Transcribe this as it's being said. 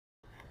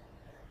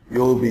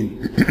யோபின்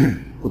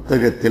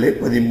புத்தகத்திலே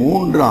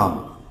 13ஆம்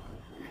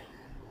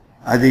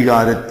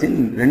அதிகாரத்தின்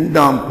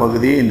 2ஆம்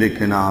பகுதியை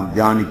இன்றைக்கு நாம்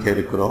தியானிக்க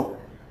இருக்கிறோம்.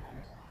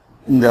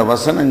 இந்த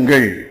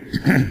வசனங்கள்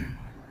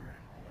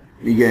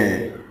மிக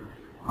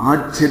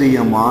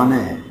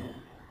ஆச்சரியமான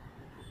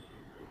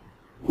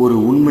ஒரு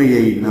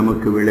உண்மையை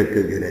நமக்கு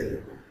விளக்குகிறது.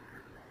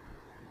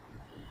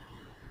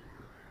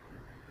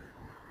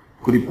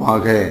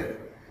 குறிப்பாக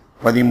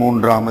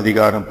 13ஆம்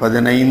அதிகாரம்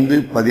 15,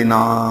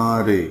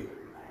 16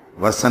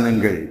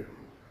 வசனங்கள்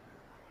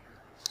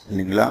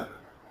இல்லைங்களா?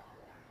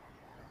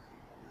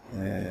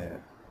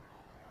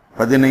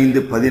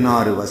 15,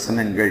 16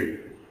 வசனங்கள்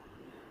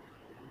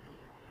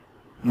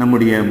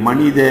நம்முடைய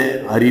மனித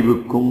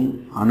அறிவுக்கும்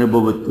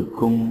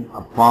அனுபவத்துக்கும்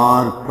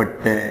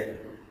அப்பாற்பட்ட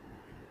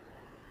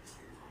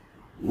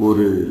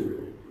ஒரு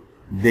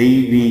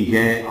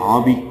தெய்வீக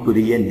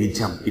ஆவிக்குரிய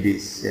நிஜம். It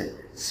is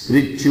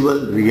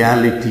spiritual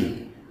reality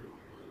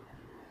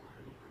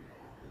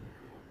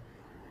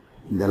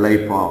in the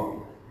life of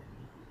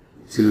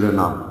children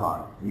of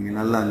God. நீங்கள்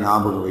நல்லா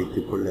ஞாபகம்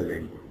வைத்துக் கொள்ள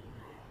வேண்டும்.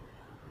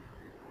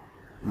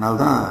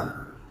 அதனால்தான்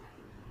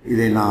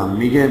இதை நாம்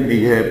மிக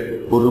மிக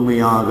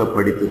பொறுமையாக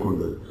படித்துக்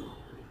கொண்டிருக்கிறோம்.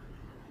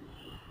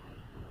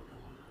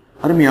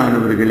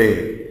 அருமையானவர்களே,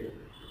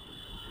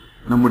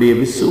 நம்முடைய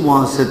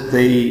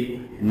விசுவாசத்தை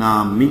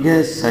நாம் மிக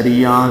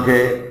சரியாக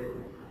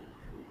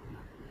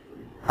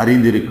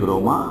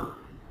அறிந்திருக்கிறோமா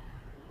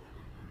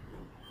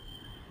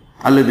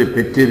அல்லது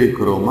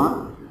பெற்றிருக்கிறோமா?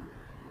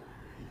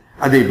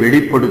 அதை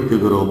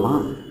வெளிப்படுத்துகிறோமா?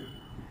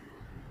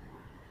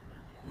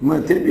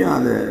 திருப்பி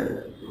அதை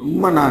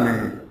ரொம்ப நான்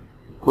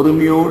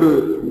பொறுமையோடு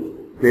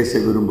பேச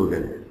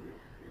விரும்புகிறேன்.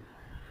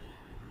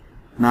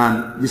 நான்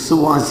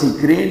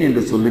விசுவாசிக்கிறேன்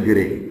என்று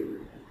சொல்லுகிறேன்.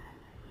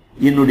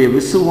 என்னுடைய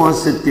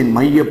விசுவாசத்தின்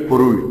மையப்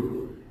பொருள்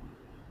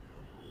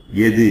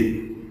எது,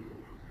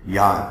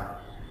 யார்?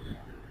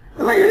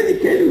 அதெல்லாம்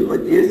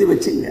எழுதி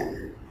வச்சுங்க.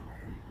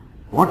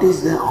 What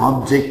is the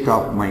object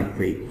of my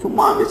faith?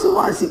 சும்மா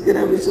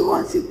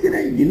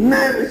விசுவாசிக்கிறேன் என்ன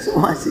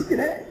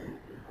விசுவாசிக்கிறேன்?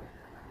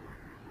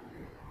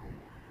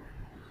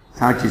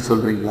 சாட்சி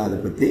சொல்றீங்களா? அதை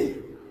பத்தி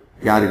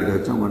யாருக்கிட்ட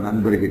வச்சோம்? உங்க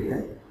நண்பர்கிட்ட.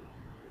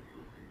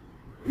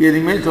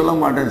 எதுவுமே சொல்ல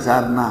மாட்டேன்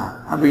சார்னா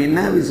அப்ப என்ன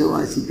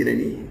விசுவாசிக்கிற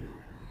நீ?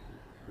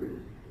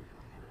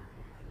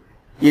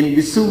 என்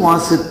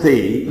விசுவாசத்தை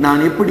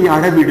நான் எப்படி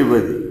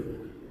அளவிடுவது?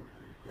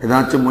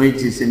 ஏதாச்சும்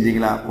முயற்சி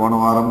செஞ்சீங்களா? போன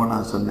வாரமும்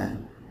நான் சொன்னேன்,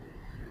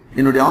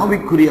 என்னுடைய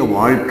ஆவிக்குரிய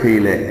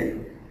வாழ்க்கையில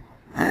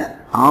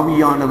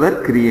ஆவியானவர்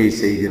கிரியை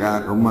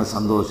செய்கிறார், ரொம்ப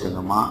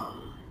சந்தோஷமா.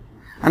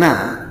 ஆனா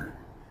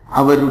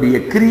அவருடைய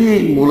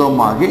கிரியையின்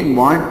மூலமாக என்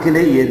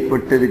வாழ்க்கையில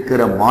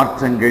ஏற்பட்டிருக்கிற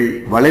மாற்றங்கள்,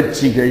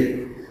 வளர்ச்சிகள்,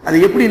 அதை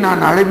எப்படி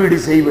நான் அளவீடு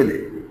செய்வது?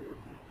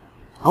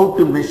 How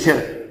to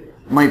measure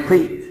my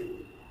faith,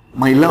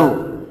 my love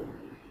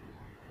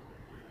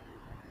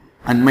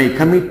and my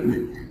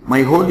commitment,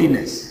 my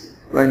holiness.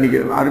 இன்னைக்கு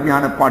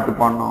அருமையான பாட்டு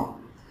பாடினோம்,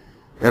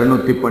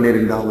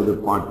 212வது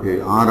பாட்டு.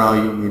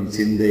 ஆராயும் என்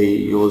சிந்தை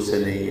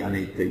யோசனை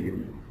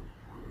அனைத்தையும்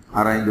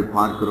ஆராய்ந்து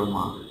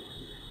பார்க்கிறோமா?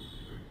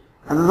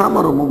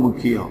 அதுதான் ரொம்ப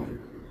முக்கியம்.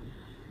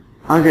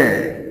 ஆக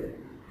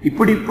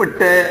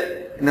இப்படிப்பட்ட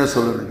என்ன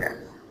சொல்லணுங்க,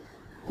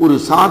 ஒரு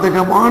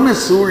சாதகமான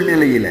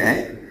சூழ்நிலையில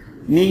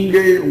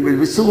நீங்கள்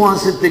உங்கள்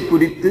விசுவாசத்தை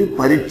குறித்து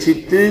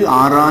பரீட்சித்து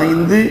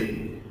ஆராய்ந்து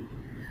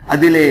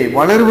அதிலே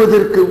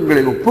வளர்வதற்கு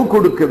உங்களை ஒப்புக்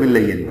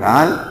கொடுக்கவில்லை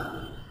என்றால்,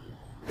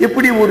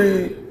 எப்படி ஒரு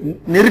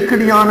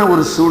நெருக்கடியான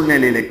ஒரு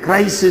சூழ்நிலையில,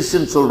 கிரைசிஸ்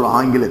சொல்றோம்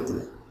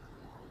ஆங்கிலத்தில்,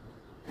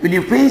 when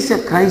you face a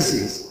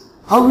crisis,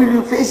 how will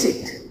you face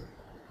it?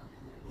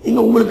 இங்க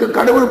உங்களுக்கு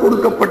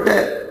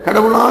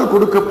கடவுளால்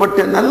கொடுக்கப்பட்ட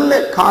நல்ல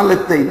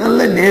காலத்தை, நல்ல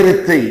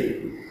நேரத்தை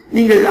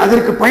நீங்கள்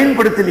அதற்கு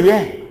பயன்படுத்தலையே.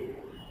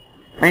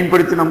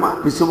 பயன்படுத்தினோமா?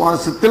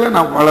 விசுவாசத்துல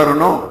நான்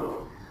வளரணும்,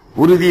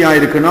 உறுதியா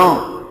இருக்கணும்.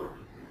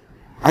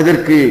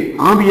 அதற்கு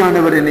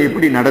ஆவியானவர் என்னை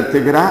எப்படி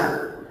நடத்துகிறார்?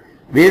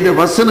 வேத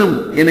வசனம்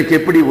எனக்கு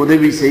எப்படி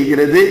உதவி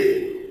செய்கிறது?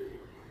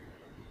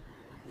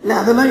 இல்ல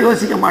அதெல்லாம்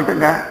யோசிக்க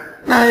மாட்டேங்க.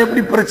 நான்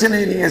எப்படி பிரச்சனை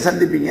நீங்க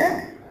சந்திப்பீங்க?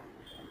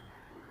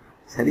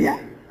 சரியா?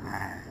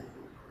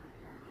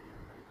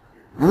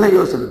 நல்ல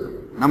யோசனை.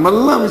 நம்ம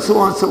எல்லாம்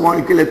விசுவாச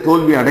வாழ்க்கையில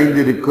தோல்வி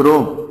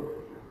அடைந்திருக்கிறோம்.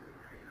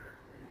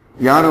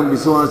 யாரும்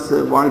விசுவாச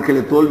வாழ்க்கையில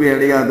தோல்வி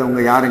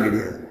அடையாதவங்க யாரும்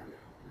கிடையாது.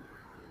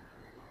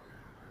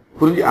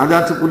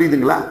 அதாச்சும்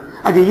புரியுதுங்களா?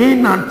 அது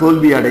ஏன் நான்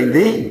தோல்வி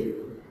அடைந்தேன்?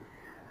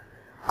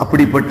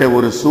 அப்படிப்பட்ட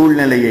ஒரு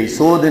சூழ்நிலையை,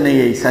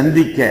 சோதனையை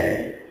சந்திக்க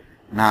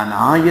நான்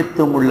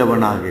ஆயத்தம்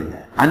உள்ளவனாக இல்லை.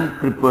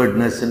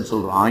 அன்பிரிப்பேர்ட்னஸ்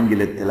சொல்றோம்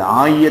ஆங்கிலத்தில்.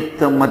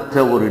 ஆயத்தமற்ற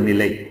ஒரு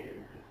நிலை.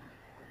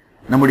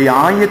 நம்முடைய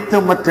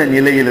ஆயத்தமற்ற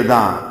நிலையில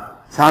தான்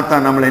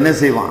சாத்தான் நம்மளை என்ன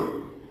செய்வான்?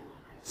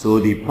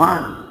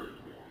 சோதிப்பான்.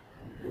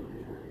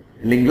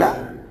 இல்லைங்களா?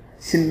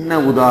 சின்ன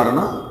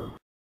உதாரணம்,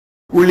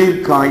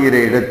 குளிர் காயிற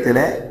இடத்துல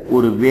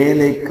ஒரு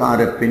வேலைக்கார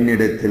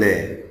பெண்ணிடத்துல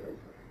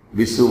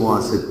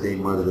விசுவாசத்தை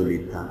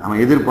மறுதளித்தான்.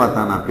 அவன்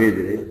எதிர்பார்த்தானா?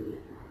 பேதுரு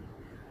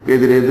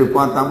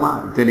எதிர்பார்த்தாமா?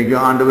 இத்தனைக்கு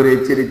ஆண்டவர்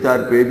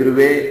எச்சரித்தார்,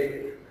 பேதுருவே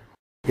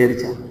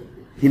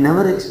he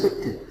never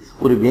expected.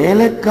 ஒரு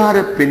வேலைக்கார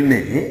பெண்ணு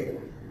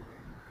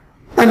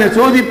தன்னை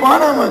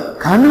சோதிப்பான அவன்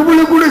கனவுல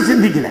கூட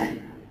சிந்திக்கல.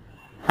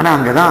 ஆனா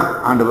அங்கதான்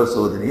ஆண்டவர்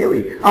சோதனையை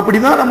வை.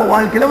 அப்படிதான் நம்ம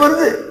வாழ்க்கையில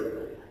வருது.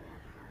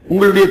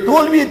 உங்களுடைய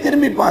தோல்வியை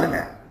திரும்பி பாருங்க.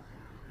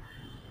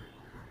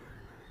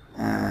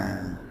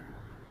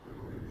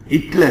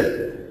 ஹிட்லர்,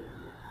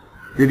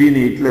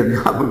 திடீர்னு ஹிட்லர்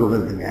ஞாபகம்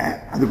வருதுங்க.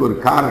 அதுக்கு ஒரு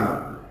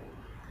காரணம்.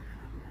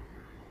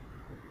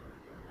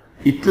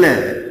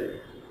 ஹிட்லர்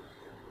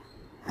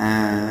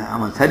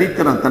அவன்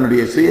சரித்திரம்,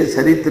 தன்னுடைய சுய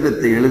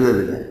சரித்திரத்தை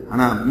எழுதுறதுங்க.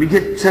 ஆனா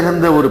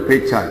மிகச்சிறந்த ஒரு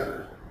பேச்சாளர்.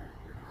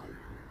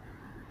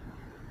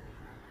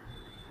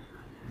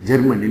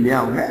 ஜெர்மன் இல்லையா,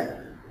 அவங்க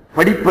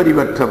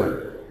படிப்பறிவற்றவன்.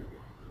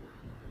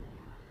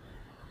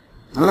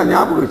 நல்லா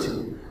ஞாபகம் வச்சு,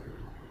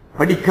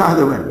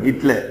 படிக்காதவன்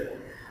ஹிட்லர்.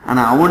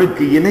 ஆனா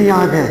அவனுக்கு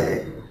இணையாக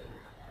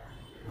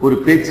ஒரு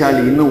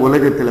பேச்சாளி இன்னும்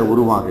உலகத்தில்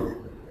உருவாகுது.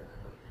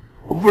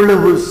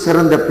 அவ்வளவு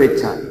சிறந்த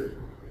பேச்சாளி.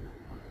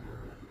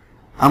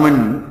 அவன்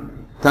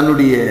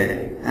தன்னுடைய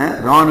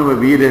ராணுவ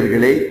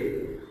வீரர்களை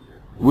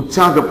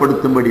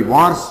உற்சாகப்படுத்தும்படி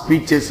வார்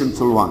ஸ்பீச்சஸ்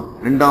சொல்லுவாங்க.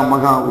 2ஆம்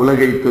மகா உலக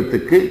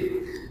யுத்தத்துக்கு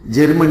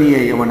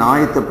ஜெர்மனியை அவன்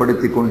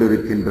ஆயத்தப்படுத்தி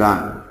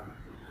கொண்டிருக்கின்றான்.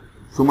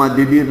 சும்மா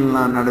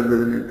திடீர்னு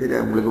நடந்ததுன்னு தெரிய,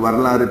 உங்களுக்கு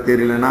வரலாறு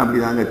தெரியலன்னா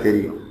அப்படிதாங்க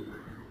தெரியும்.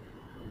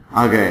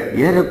 ஆக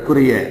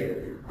ஏறக்குறைய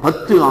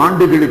 10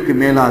 ஆண்டுகளுக்கு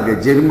மேலாக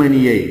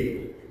ஜெர்மனியை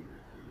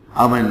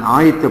அவன்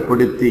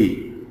ஆயத்தப்படுத்தி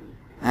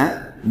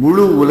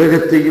முழு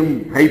உலகத்தையும்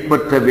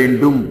கைப்பற்ற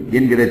வேண்டும்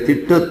என்கிற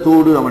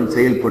திட்டத்தோடு அவன்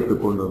செயல்பட்டு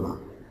கொண்டிருந்தான்.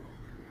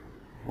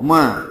 ரொம்ப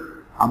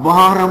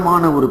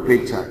அபாரமான ஒரு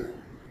பேச்சாளர்.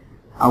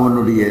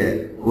 அவனுடைய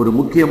ஒரு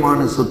முக்கியமான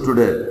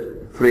சொற்றொடர்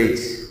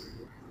ஃப்ரேஸ்,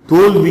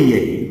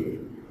 தோல்வியை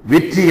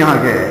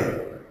வெற்றியாக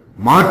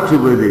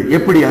மாற்றுவது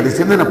எப்படி? அது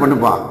சிந்தனை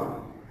பண்ணுப்பா,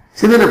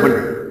 சிந்தனை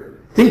பண்ணு,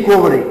 திங்க்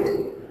ஓவர் இட்.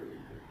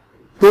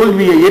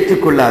 தோல்வியை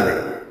ஏற்றுக்கொள்ளாதே,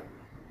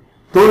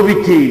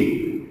 தோல்விக்கு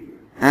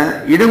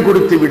இடம்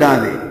கொடுத்து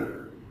விடாதே.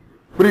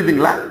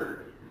 புரியுதுங்களா?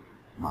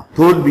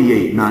 தோல்வியை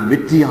நான்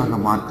வெற்றியாக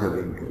மாற்ற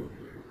வேண்டும்.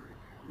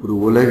 ஒரு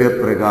உலக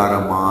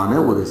பிரகாரமான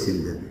ஒரு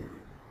சிந்தனை.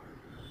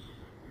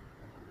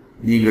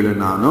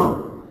 நீங்களும் நானும்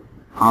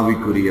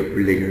ஆவிக்குரிய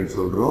பிள்ளைகள்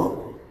சொல்றோம்.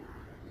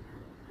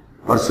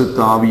 பரிசுத்த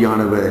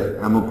ஆவியானவர்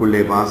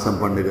நமக்குள்ளே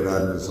வாசம்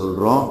பண்ணுகிறார்னு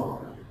சொல்றோம்.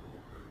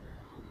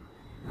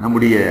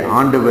 நம்முடைய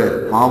ஆண்டவர்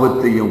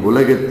பாவத்தையும்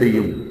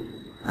உலகத்தையும்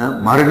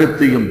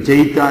மரணத்தையும்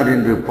ஜெயித்தார்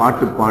என்று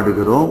பாட்டு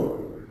பாடுகிறோம்.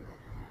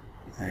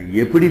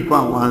 எப்படிப்பா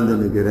வாழ்ந்து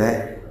நிற்கிற?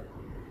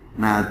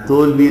 நான்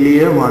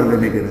தோல்வியிலேயே வாழ்ந்து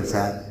நிற்கிறேன்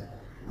சார்,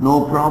 நோ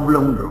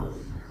ப்ராப்ளம்ன்றோம்.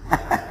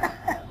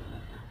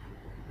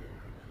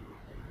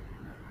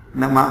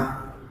 நம்ம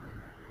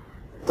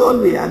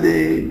தோல்வி அது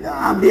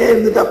அப்படியே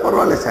இருந்துட்டா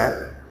பரவாயில்ல சார்.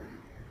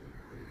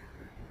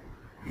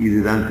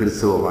 இதுதான்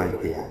கிறிஸ்தவ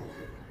வாழ்க்கையா?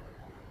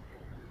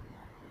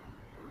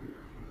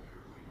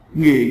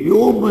 இங்கே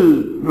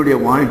யோபுடைய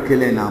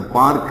வாழ்க்கையில நான்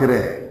பார்க்கிற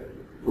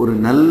ஒரு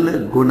நல்ல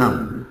குணம்,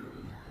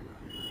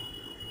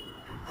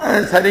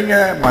 சரிங்க,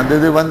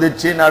 வந்தது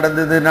வந்துச்சு,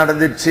 நடந்தது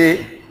நடந்துச்சு,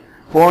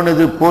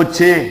 போனது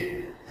போச்சு,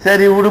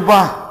 சரி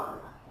விடுப்பா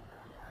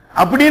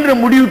அப்படின்ற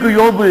முடிவுக்கு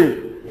யோபு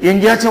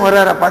எங்கேயாச்சும்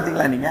வர்றாரா?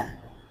 பாத்தீங்களா நீங்க?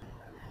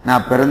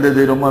 நான்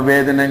பிறந்தது ரொம்ப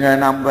வேதனைங்க,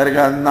 நான் பிறகு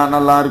அதுதான்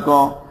நல்லா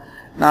இருக்கும்,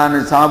 நான்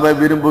சாப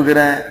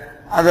விரும்புகிறேன்,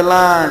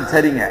 அதெல்லாம்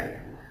சரிங்க.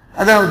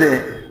 அதாவது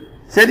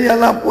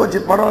சரியெல்லாம் போச்சு,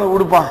 பரவாயில்ல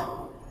விடுப்பா.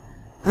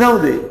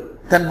 அதாவது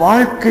தன்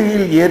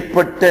வாழ்க்கையில்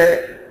ஏற்பட்ட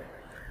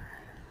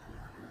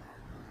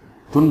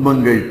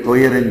துன்பங்கள்,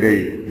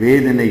 துயரங்கள்,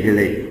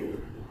 வேதனைகளை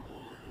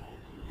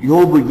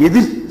யோபு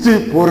எதிர்த்து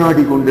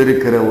போராடி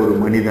கொண்டிருக்கிற ஒரு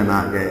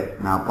மனிதனாக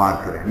நான்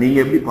பார்க்கிறேன். நீங்க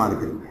எப்படி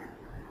பார்க்கிறீங்க?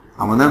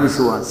 அவன் தான்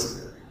விசுவாசி.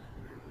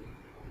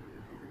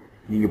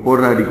 நீங்க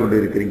போராடி கொண்டு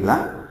இருக்கிறீங்களா?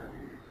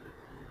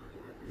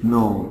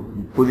 இன்னும்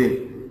புதிய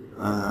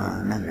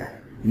என்னங்க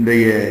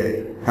இன்றைய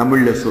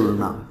தமிழ்ல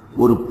சொல்லணும்,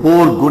 ஒரு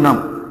போர்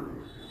குணம்.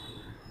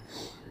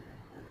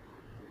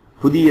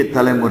 புதிய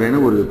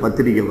தலைமுறைன்னு ஒரு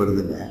பத்திரிகை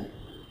வருதுங்க,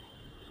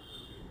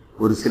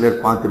 ஒரு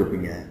சிலர்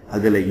பார்த்திருப்பீங்க.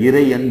 அதுல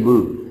இறை அன்பு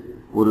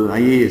ஒரு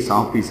IAS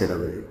ஆபீசர்,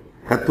 அவர்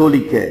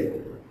கத்தோலிக்க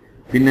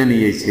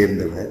பின்னணியை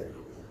சேர்ந்தவர்.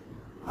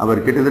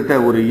 அவர் கிட்டத்தட்ட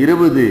ஒரு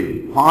 20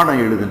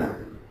 பாடம் எழுதினார்.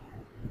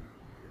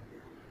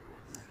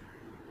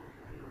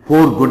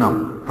 போர் குணம்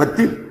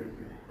பத்தி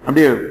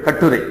அப்படியே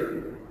கட்டுரை,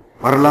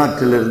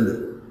 வரலாற்றிலிருந்து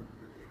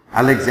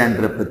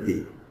அலெக்சாண்டரை பத்தி,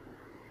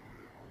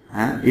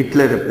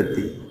 ஹிட்லரை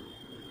பத்தி.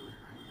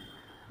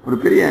 ஒரு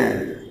பெரிய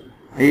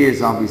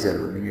IAS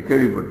ஆபீசர், நீங்க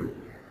கேள்விப்பட்டு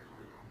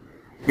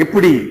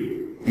எப்படி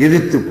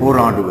எதிர்த்து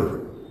போராடுவது.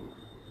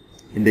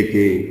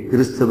 இன்றைக்கு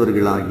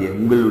கிறிஸ்தவர்களாகிய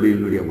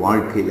உங்களுடைய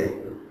வாழ்க்கையில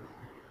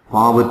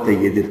பாவத்தை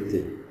எதிர்த்து,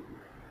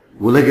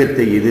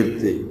 உலகத்தை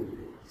எதிர்த்து,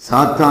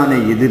 சாத்தானை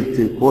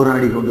எதிர்த்து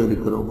போராடி கொண்டு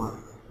இருக்கிறோமா?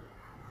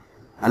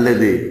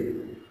 அல்லது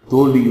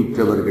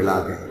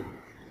தோல்வியுற்றவர்களாக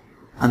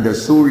அந்த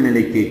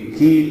சூழ்நிலைக்கு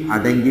கீழ்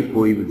அடங்கி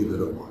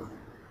போய்விடுகிறோமா?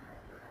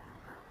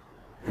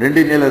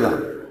 2 நிலை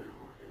தான்.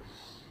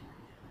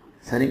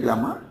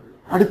 சரிங்களாமா?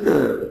 அடுத்த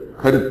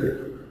கருத்து,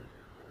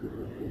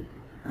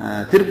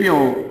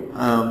 திருப்பியும்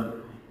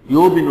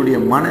யோபினுடைய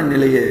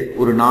மனநிலையை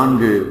ஒரு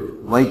 4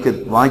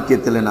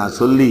 வாக்கியத்தில் நான்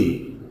சொல்லி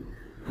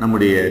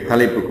நம்முடைய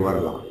தலைப்புக்கு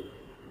வரலாம்.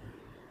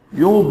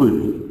 யோபு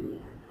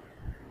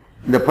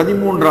இந்த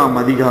 13ஆம்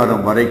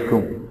அதிகாரம்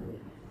வரைக்கும்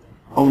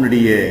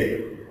அவனுடைய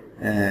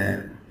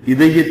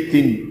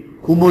இதயத்தின்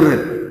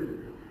குமுறல்,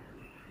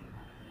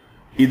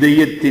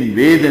 இதயத்தின்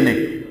வேதனை,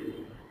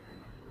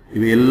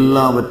 இவை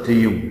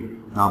எல்லாவற்றையும்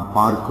நாம்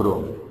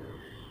பார்க்கிறோம்.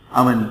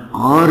 அவன்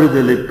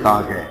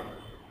ஆறுதலுக்காக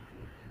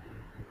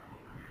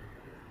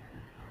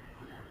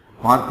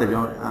பார்த்த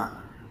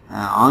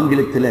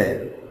ஆங்கிலத்தில்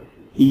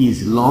he is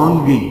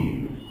longing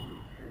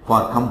for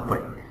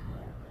comfort,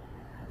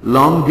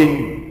 longing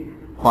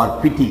for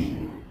pity,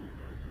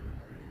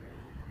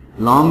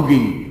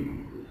 longing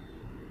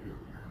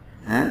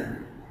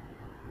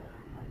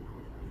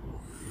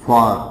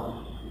for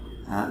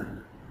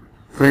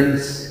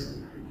friends,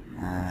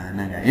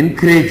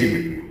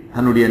 encouragement,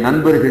 தன்னுடைய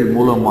நண்பர்கள்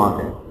மூலமாக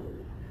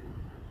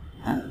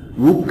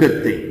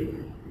ஊக்கத்தை,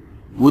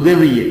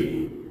 உதவியை,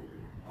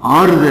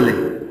 ஆறுதலை,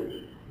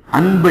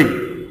 அன்பை,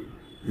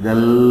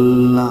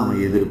 இதெல்லாம்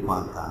அவன்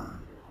எதிர்பார்த்தான்.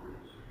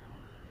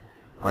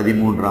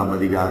 13ஆம்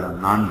அதிகாரம்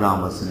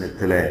 4ஆம்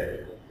வசனத்தில்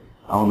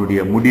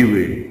அவனுடைய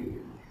முடிவு,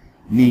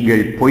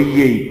 நீங்கள்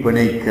பொய்யை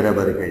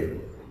பிணைக்கிறவர்கள்,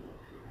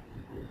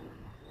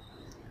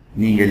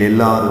 நீங்கள்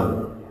எல்லாரும்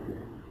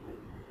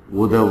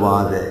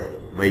உதவாத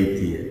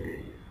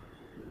வைத்தியர்கள்.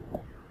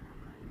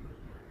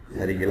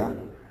 சரிங்களா?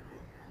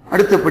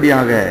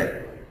 அடுத்தபடியாக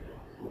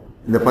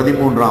இந்த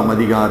 13ஆம்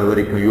அதிகாரம்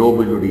வரைக்கும்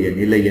யோபினுடைய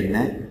நிலை என்ன?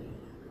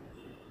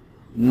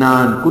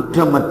 நான்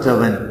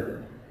குற்றமற்றவன்.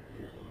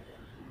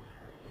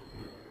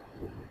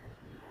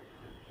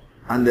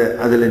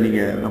 அதுல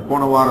நீங்க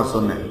போன வாரம்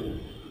சொன்னேன்,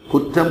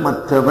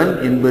 குற்றமற்றவன்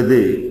என்பது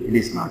it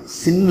is not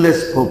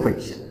sinless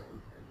perfection.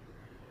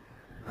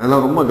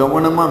 அதெல்லாம் ரொம்ப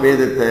கவனமா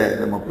வேதத்தை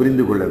நம்ம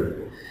புரிந்து கொள்ள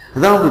வேண்டும்.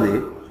 அதாவது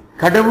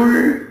கடவுள்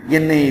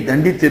என்னை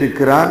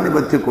தண்டித்திருக்கிறார்னு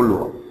வைத்துக்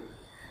கொள்வோம்.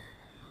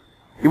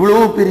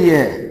 இவ்வளவு பெரிய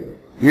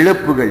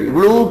இழப்புகள்,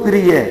 இவ்வளவு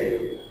பெரிய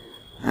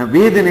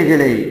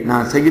வேதனைகளை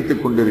நான்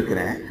சகித்துக்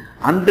கொண்டிருக்கிறேன்.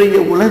 அன்றைய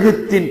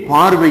உலகத்தின்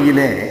பார்வையில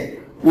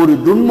ஒரு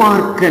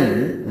துன்மார்க்கன்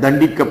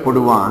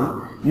தண்டிக்கப்படுவான்,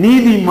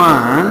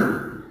 நீதிமான்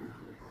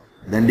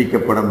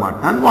தண்டிக்கப்பட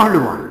மாட்டான்,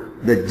 வாழுவான்.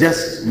 The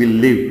just will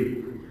live,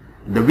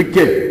 the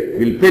wicked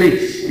will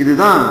perish.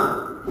 இதுதான்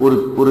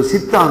ஒரு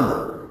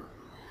சித்தாந்தம்.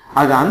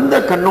 ஆக அந்த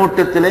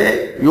கண்ணோட்டத்தில்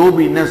யோபு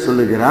என்ன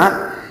சொல்லுகிறார்?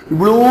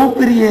 இவ்வளோ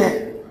பெரிய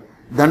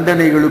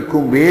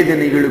தண்டனைகளுக்கும்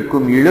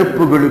வேதனைகளுக்கும்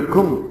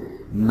இழப்புகளுக்கும்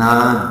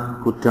நான்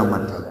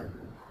குற்றமற்றவன்.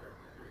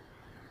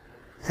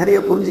 சரியா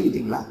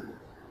புரிஞ்சுக்கிட்டீங்களா?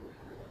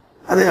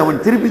 அதை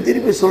அவன் திருப்பி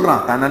திருப்பி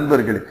சொல்றான் தன்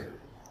நண்பர்களுக்கு.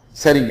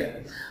 சரிங்க.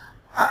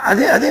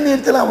 அதே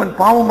நேரத்தில் அவன்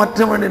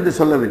பாவமற்றவன் என்று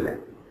சொல்லவில்லை.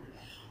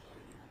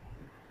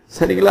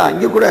 சரிங்களா?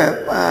 அங்கே கூட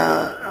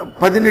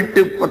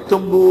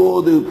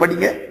 18-19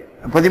 படிங்க.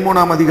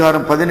 13ஆம்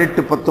அதிகாரம்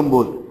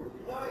 18-19.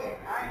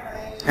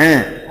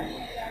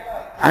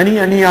 அணி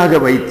அணியாக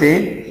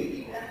வைத்தேன்,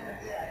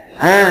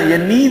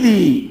 என் நீதி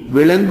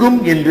விளங்கும்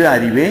என்று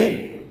அறிவேன்.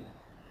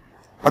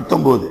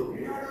 19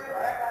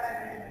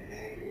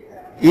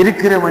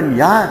 இருக்கிறவன்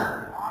யார்?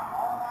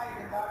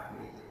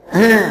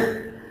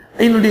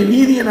 என்னுடைய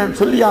நீதியை நான்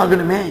சொல்லி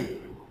ஆகணுமே.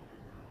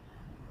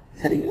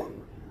 சரிங்களா?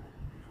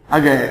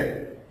 ஆக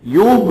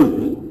யோபு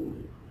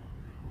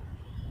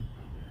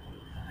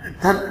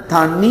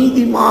தான்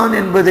நீதிமான்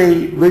என்பதை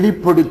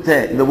வெளிப்படுத்த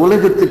இந்த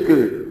உலகத்துக்கு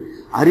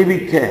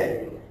அறிவிக்க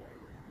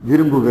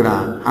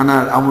விரும்புகிறான்.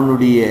 ஆனால்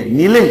அவனுடைய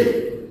நிலை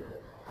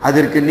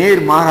அதற்கு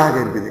நேர் மாறாக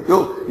இருக்குது. யோ,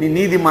 நீ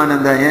நீதிமான்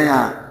இருந்தா ஏன்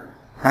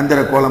கந்தர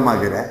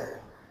கோலமாகிற?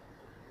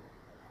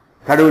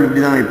 கடவுள்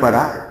இப்படிதான்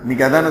வைப்பாரா?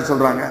 இன்னைக்கு அதான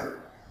சொல்றாங்க.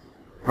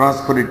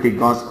 ப்ராஸ்பரிட்டி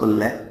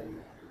காஸ்பல்ல,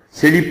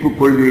 செழிப்பு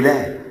கொள்கையில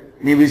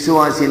நீ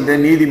விசுவாசின்ற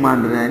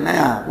நீதிமான் என்ன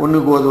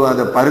ஒண்ணுக்கு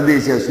உதவாத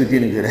பரதேசியா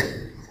சுத்தி நிற்கிற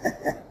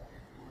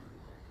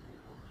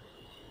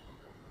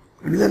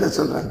இப்படிதான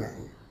சொல்றாங்க.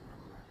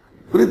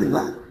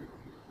 புரியுதுங்களா?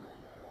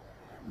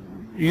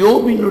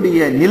 யோபினுடைய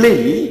நிலை,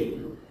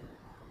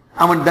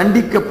 அவன்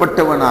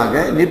தண்டிக்கப்பட்டவனாக,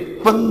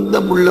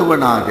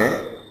 நிர்பந்தமுள்ளவனாக,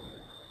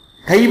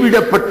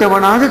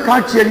 கைவிடப்பட்டவனாக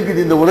காட்சி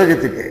அளிக்குது இந்த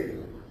உலகத்துக்கு.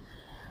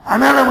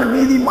 ஆனால் அவன்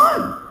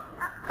நீதிமான்.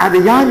 அதை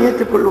யார்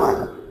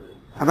ஏற்றுக்கொள்வார்?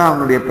 அதான்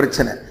அவனுடைய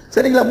பிரச்சனை.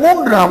 சரிங்களா?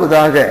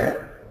 மூன்றாவதாக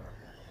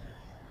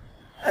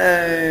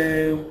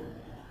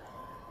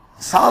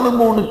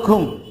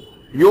சாலமோனுக்கும்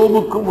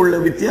யோபுக்கும் உள்ள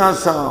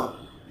வித்தியாசம்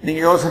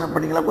நீங்க யோசனை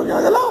பண்ணீங்களா? கொஞ்சம்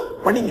அதெல்லாம்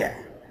பண்ணீங்க.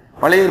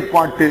 பழைய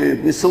ஏற்பாட்டு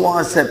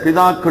விசுவாச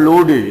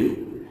பிதாக்களோடு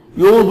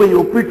யோபை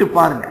ஒப்பிட்டு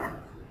பாருங்க.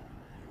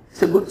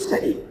 It's a good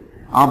study.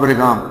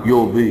 Abraham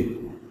யோபு,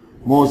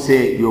 மோசே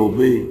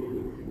யோபு,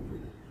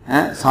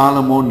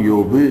 சாலமோன்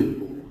யோபு.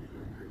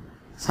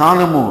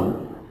 சாலமோன்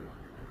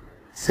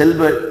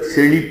செல்வ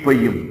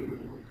செழிப்பையும்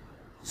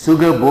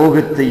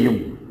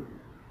சுகபோகத்தையும்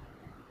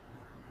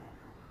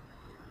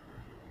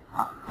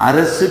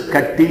அரசு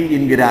கட்டில்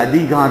என்கிற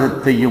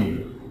அதிகாரத்தையும்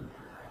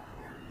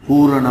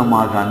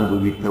பூரணமாக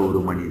அனுபவித்த ஒரு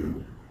மனிதன்.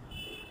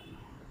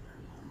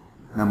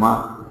 நம்ம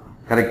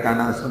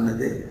கரெக்டான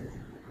சொன்னது.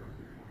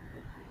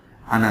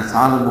 ஆனா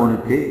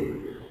சாலமோனுக்கு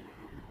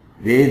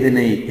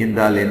வேதனை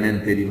என்றால்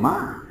என்னன்னு தெரியுமா?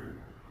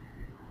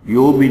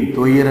 யோபின்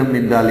துயரம்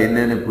என்றால்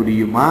என்னன்னு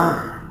புரியுமா?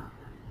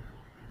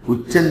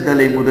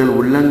 உச்சந்தலை முதல்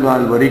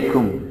உள்ளங்கால்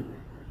வரைக்கும்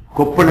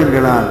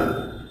கொப்பளங்களால்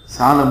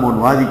சாலமோன்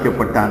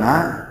வாதிக்கப்பட்டானா?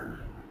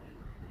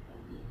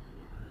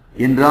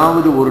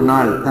 என்றாவது ஒரு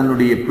நாள்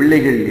தன்னுடைய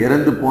பிள்ளைகள்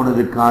இறந்து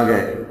போனதுக்காக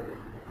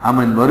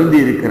அவன் வருந்தி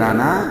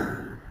இருக்கிறானா?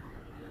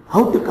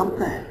 How to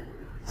compare?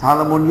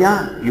 சாலமோன்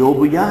யார்?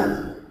 யோபு யார்?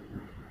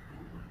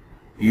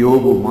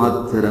 யோபு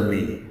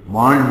மாத்திரமே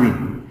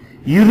வாழ்வின்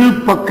இரு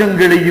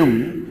பக்கங்களையும்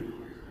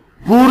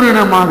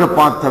பூரணமாக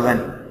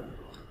பார்த்தவன்.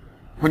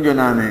 கொஞ்சம்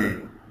நான்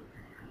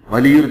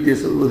வலியுறுத்தி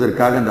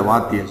சொல்வதற்காக அந்த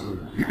வார்த்தையை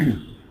சொல்றேன்.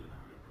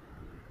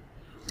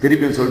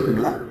 திருப்பி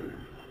சொல்லிட்டுங்களா?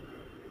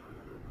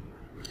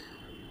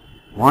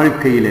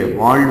 வாழ்க்கையில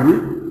வாழ்வு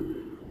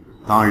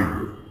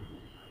தாழ்வு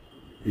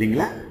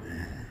இல்லைங்களா?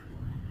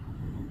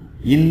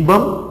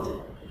 இன்பம்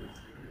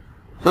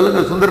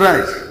சொல்லுங்க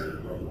சுந்தரராஜ்,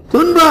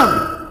 துன்பம்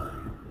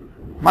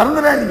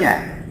மறந்துடாதீங்க.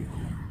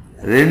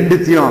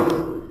 ரெண்டுத்தையும்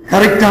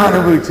கரெக்டா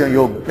அனுபவிச்சோம்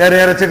யோபு. வேற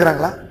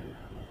யாராச்சுக்கிறாங்களா?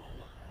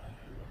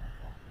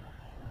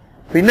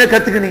 பின்ன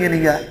கத்துக்கினீங்க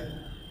நீங்க?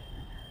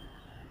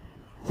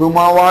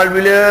 சும்மா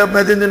வாழ்விலே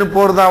மெதந்துன்னு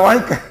போறதா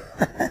வாழ்க்கை?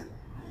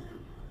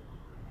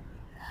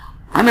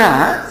 ஆனா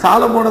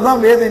சாலமோனை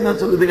தான் வேதம் என்ன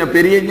சொல்லுதுங்க?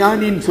 பெரிய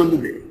ஞானின்னு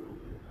சொல்லுது.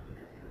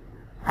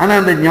 ஆனா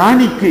அந்த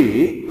ஞானிக்கு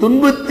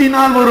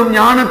துன்பத்தினால் வரும்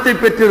ஞானத்தை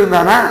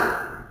பெற்றிருந்தானா?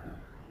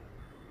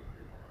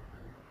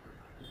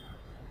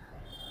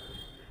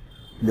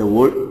 இந்த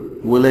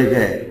உலக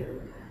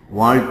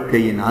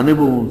வாழ்க்கையின்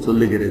அனுபவம்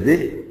சொல்லுகிறது,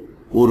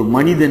 ஒரு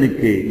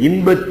மனிதனுக்கு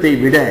இன்பத்தை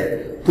விட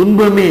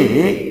துன்பமே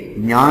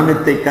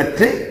ஞானத்தை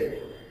கற்று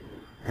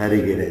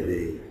தருகிறது.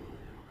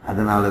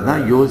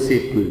 அதனாலதான்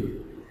யோசேப்பு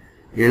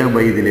இளம்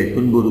வயதிலே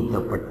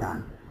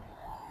துன்புறுத்தப்பட்டான்.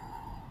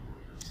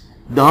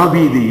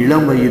 தாவீது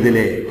இளம்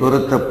வயதிலே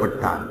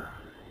துரத்தப்பட்டான்.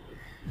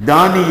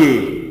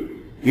 தானியேல்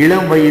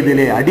இளம்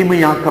வயதிலே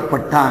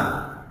அடிமையாக்கப்பட்டான்.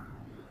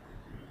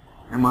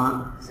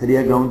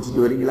 சரியா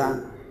கவனிச்சுட்டு வரீங்களா?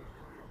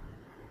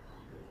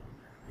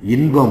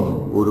 இன்பம்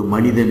ஒரு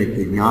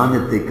மனிதனுக்கு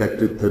ஞானத்தை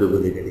கற்றுத்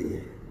தருவது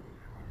கிடையாது.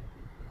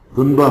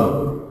 துன்பம்,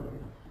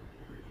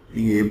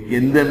 நீங்க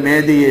எந்த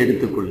மேதையை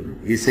எடுத்துக்கொள்ளுங்க,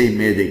 இசை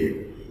மேதைகள்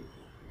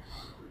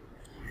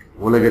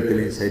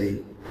உலகத்திலையும் சரி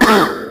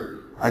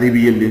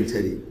அறிவியல்லையும்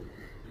சரி,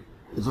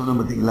 சொன்ன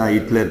பார்த்தீங்களா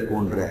ஹிட்லர்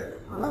போன்ற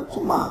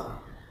சும்மா.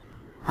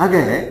 ஆக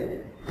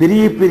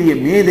பெரிய பெரிய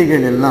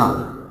மேதைகள் எல்லாம்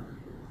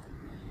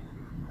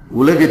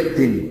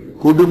உலகத்தின்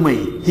கொடுமை,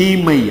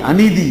 தீமை,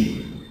 அநீதி,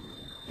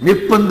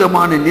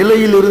 நிர்பந்தமான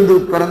நிலையிலிருந்து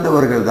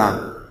பிறந்தவர்கள் தான்,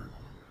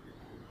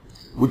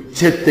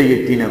 உச்சத்தை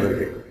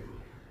எட்டினவர்கள்.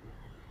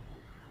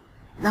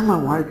 நம்ம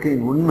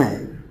வாழ்க்கையின் உண்மை.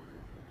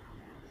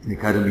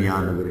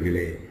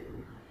 கருமையானவர்களே,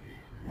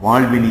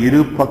 வாழ்வின்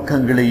இரு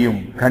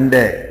பக்கங்களையும் கண்ட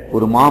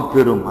ஒரு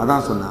மாபெரும்,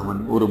 அதான் சொன்ன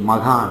அவன் ஒரு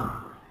மகான்.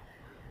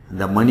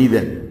 அந்த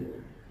மனிதன்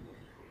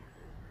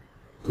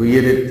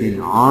துயரத்தின்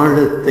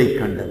ஆழத்தை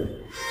கண்டவன்.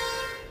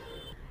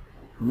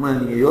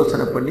 நீங்க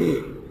யோசனை பண்ணி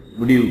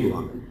முடிவுக்கு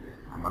வாங்க.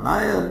 நம்மனா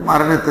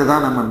மரணத்தை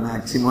தான் நம்ம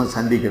மேக்சிமம்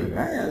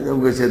சந்திக்கிறோங்க.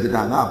 அவங்க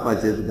சேர்த்துட்டாங்க, அப்பா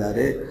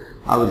சேர்த்துட்டாரு,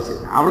 அவர்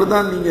சேர்த்து,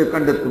 அவ்வளவுதான் நீங்க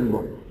கண்ட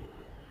துன்பம்.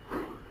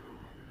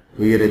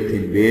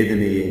 துயரத்தின்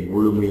வேதனையை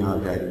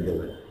முழுமையாக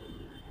அறிந்தவர்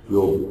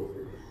யோபு.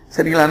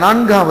 சரிங்களா?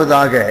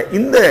 நான்காவதாக,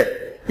 இந்த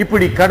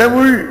இப்படி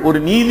கடவுள் ஒரு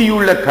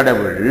நீதியுள்ள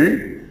கடவுள்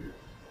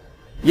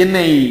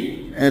என்னை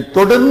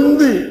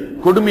தொடர்ந்து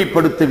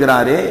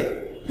கொடுமைப்படுத்துகிறாரே,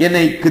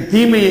 எனக்கு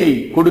தீமையை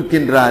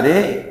கொடுக்கின்றாரே,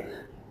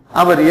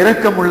 அவர்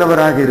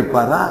இரக்கமுள்ளவராக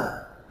இருப்பாரா?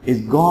 Is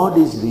God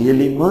is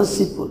really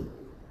merciful?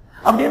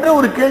 அப்படின்ற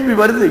ஒரு கேள்வி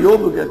வருது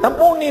யோபுக்கு.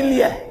 தப்பு ஒண்ணு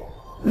இல்லையே,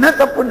 என்ன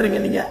தப்புன்றீங்க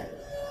நீங்க?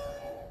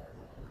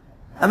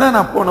 அதான்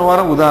நான் போன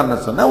வாரம்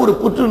உதாரணம் சொன்னேன். ஒரு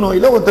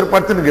புற்றுநோயில ஒருத்தர்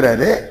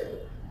படுத்துனுக்கிறாரு.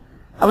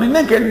 அவர் என்ன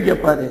கேள்வி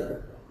கேட்பாரு?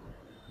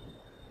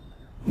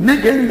 என்ன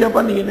கேள்வி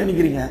கேட்பாரு? நீங்க என்ன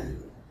நினைக்கிறீங்க?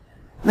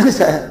 என்ன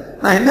சார்,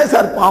 நான் என்ன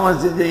சார்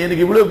பாவம் செஞ்சேன்,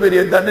 எனக்கு இவ்வளவு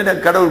பெரிய தண்டனை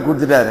கடவுள்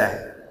கொடுத்துட்டாரு?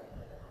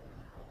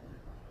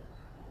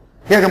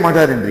 கேட்க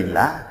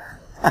மாட்டாருன்றீங்களா?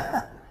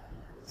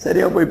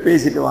 சரியா போய்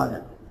பேசிட்டு வாங்க.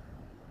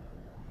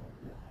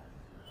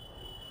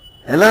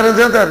 எல்லாரும்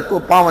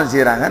தான் பாவம்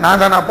செய்யறாங்க,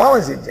 நான் தான்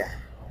பாவம் செஞ்சேன்,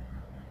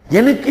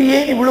 எனக்கு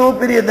ஏன் இவ்வளவு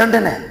பெரிய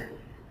தண்டனை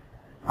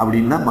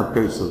அப்படின்னா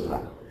மக்கள்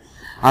சொல்றாங்க.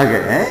 ஆக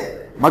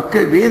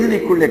மக்கள்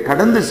வேதனைக்குள்ளே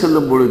கடந்து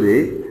செல்லும் பொழுது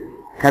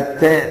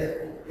கர்த்தர்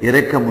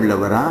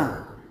இரக்கமுள்ளவரா,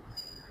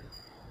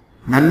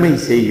 நன்மை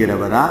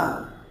செய்கிறவரா,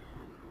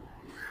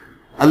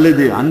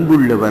 அல்லது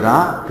அன்புள்ளவரா?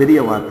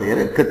 பெரிய வார்த்தை,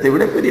 இரக்கத்தை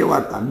விட பெரிய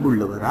வார்த்தை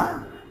அன்புள்ளவரா?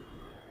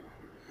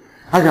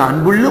 ஆக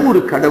அன்புள்ள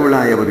ஒரு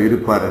கடவுளாய் அவர்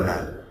இருப்பார்.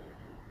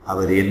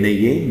 அவர்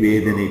என்னையே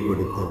வேதனை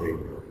கொடுக்க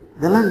வேண்டும்.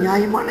 இதெல்லாம்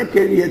நியாயமான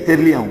கேள்வியா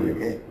தெரியலையா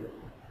உங்களுக்கு?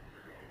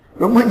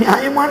 ரொம்ப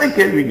நியாயமான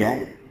கேள்விங்க.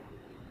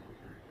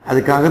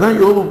 அதுக்காக தான்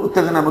யோபு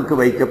புத்தகம் நமக்கு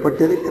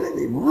வைக்கப்பட்டிருக்கிறது.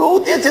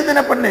 இவ்வளவு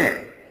சிந்தனை பண்ணு,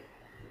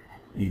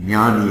 நீ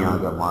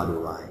ஞானியாக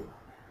மாறுவாய்.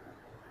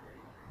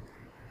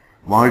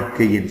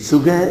 வாழ்க்கையின்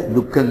சுக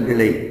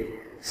துக்கங்களை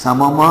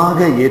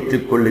சமமாக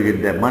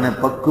ஏற்றுக்கொள்ளுகின்ற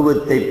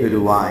மனப்பக்குவத்தை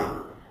பெறுவாய்.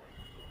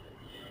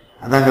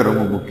 அதாங்க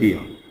ரொம்ப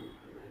முக்கியம்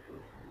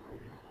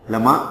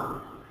இல்லமா?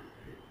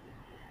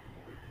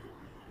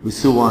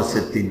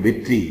 விசுவாசத்தின்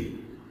வெற்றி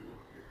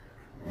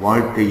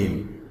வாழ்க்கையின்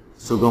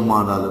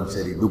சுகமானாலும்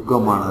சரி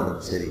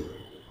துக்கமானாலும் சரி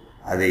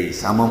அதை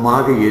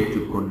சமமாக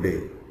ஏற்றுக்கொண்டு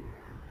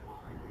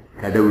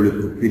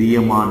கடவுளுக்கு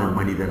பிரியமான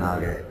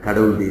மனிதனாக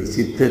கடவுளுடைய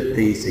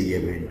சித்தத்தை செய்ய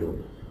வேண்டும்.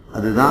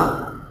 அதுதான்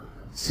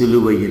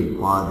சிலுவையின்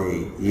பாதை,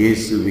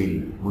 இயேசுவின்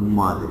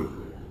முன்மாதிரி.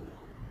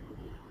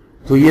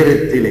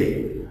 துயரத்திலே,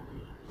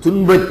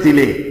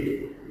 துன்பத்திலே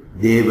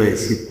தேவ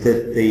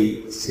சித்தத்தை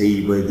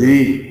செய்வது.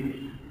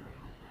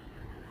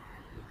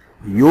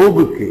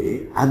 யோபுக்கு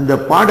அந்த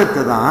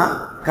பாடத்தை தான்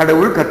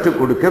கடவுள் கற்றுக்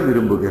கொடுக்க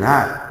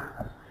விரும்புகிறார்.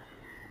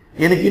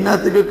 எனக்கு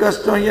இன்னத்துக்கு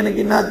கஷ்டம், எனக்கு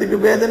இன்னத்துக்கு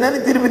வேதனை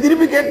திருப்பி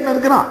திருப்பி கேட்டுன்னு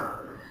இருக்கிறான்.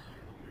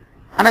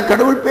 ஆனா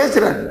கடவுள்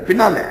பேசுறார்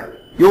பின்னால,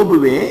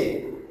 யோபுவே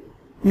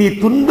நீ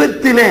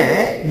துன்பத்திலே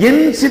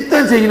என்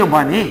சித்தம்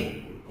செய்யணும்பா, நீ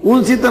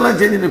உன் சித்தம்லாம்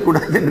செஞ்சு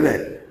கூடாதுன்ற.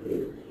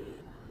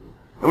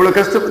 எவ்வளவு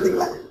கஷ்டம்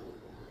பார்த்தீங்களா?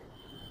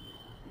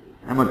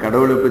 நம்ம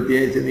கடவுளை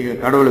பத்தியே சிந்திங்க,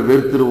 கடவுளை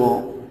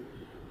வெறுத்துருவோம்.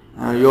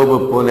 யோபை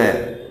போல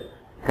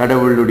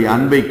கடவுளுடைய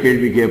அன்பை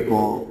கேள்வி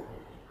கேட்போம்,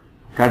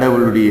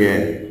 கடவுளுடைய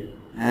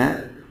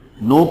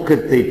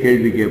நோக்கத்தை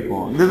கேள்வி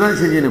கேட்போம், இதுதான்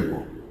செஞ்சு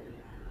நிற்போம்.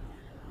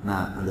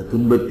 நான் அந்த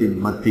துன்பத்தின்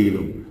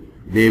மத்தியிலும்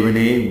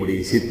தேவனே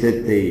உம்முடைய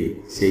சித்தத்தை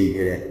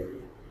செய்கிற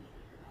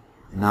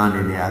நான்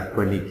என்னை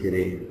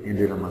அர்ப்பணிக்கிறேன்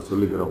என்று நம்ம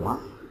சொல்லுகிறோமா?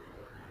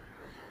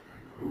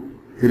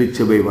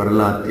 திருச்சபை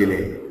வரலாற்றிலே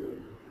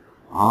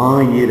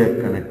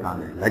ஆயிரக்கணக்கான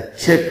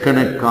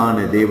லட்சக்கணக்கான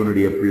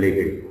தேவனுடைய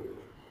பிள்ளைகள்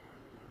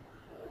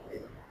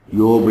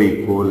யோபை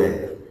போல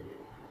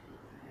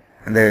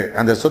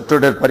அந்த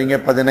சொற்றொடர் பாருங்க,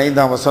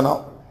 15ஆம்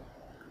வசனம்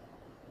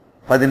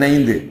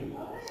 15.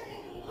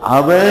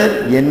 அவர்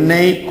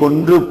என்னை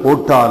கொன்று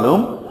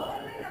போட்டாலும்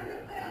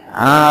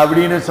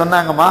அப்படின்னு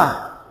சொன்னாங்கம்மா.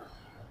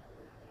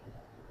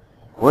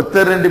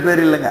 ஒருத்தர் 2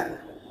 பேர் இல்லைங்க,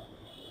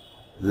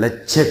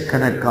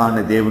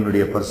 லட்சக்கணக்கான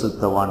தேவனுடைய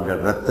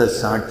பரிசுத்தவான்கள் இரத்த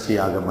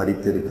சாட்சியாக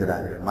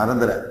மரித்திருக்கிறார்கள்.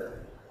 மறந்துற,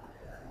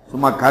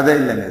 சும்மா கதை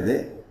இல்லைங்க இது.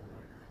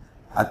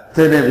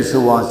 அத்தனை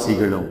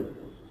விசுவாசிகளும்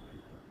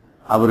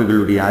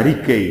அவர்களுடைய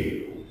அறிக்கை,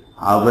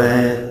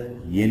 அவர்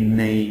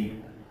என்னை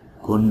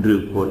கொன்று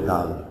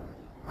போட்டாலும்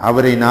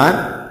அவரை நான்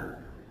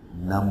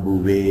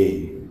நம்புவேன்.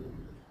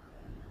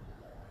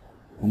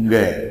 உங்க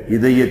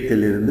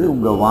இதயத்திலிருந்து,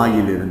 உங்க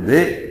வாயிலிருந்து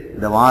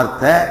இந்த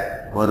வார்த்தை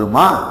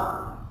வருமா?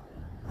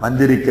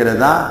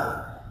 வந்திருக்கிறதா?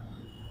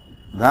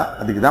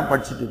 அதுக்கு தான்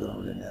படிச்சுட்டு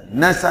இருக்கிறோம்.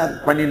 என்ன சார்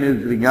பண்ணின்னு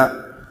இருக்கிறீங்க?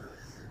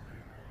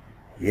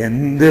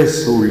 எந்த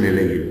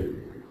சூழ்நிலையில்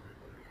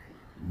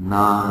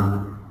நான்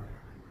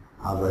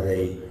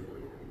அவரை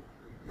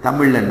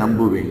தமிழ்ல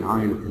நம்புவேன்,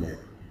 ஆங்கிலத்தில்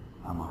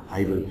ஆமா,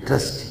 ஐ வில்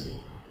ட்ரஸ்ட்.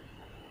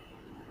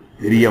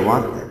 பெரிய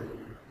வார்த்தை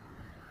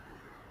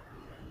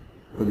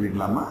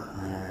புரிஞ்சுக்கலாமா?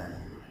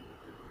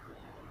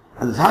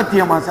 அது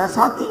சாத்தியமா சார்?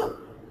 சாத்தியம்.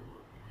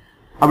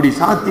 அப்படி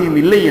சாத்தியம்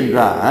இல்லை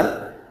என்றால்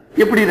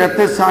எப்படி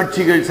இரத்த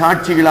சாட்சிகள்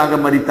சாட்சிகளாக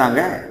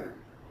மரித்தாங்க?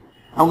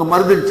 அவங்க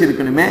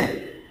மறுதளிச்சிருக்கணுமே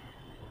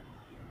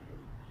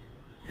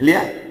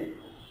இல்லையா?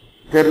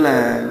 தெரியல.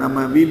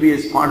 நம்ம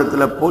பிபிஎஸ்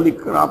பாடத்துல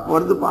போலிகிராப்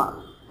வருதுப்பா,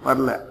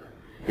 வரல.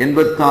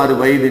 86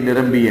 வயது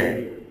நிரம்பிய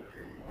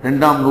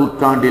 2ஆம்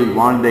நூற்றாண்டில்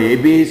வாழ்ந்த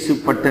எபேசு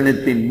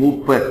பட்டணத்தின்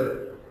மூப்பர்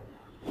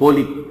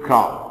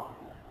போலிகிராப்,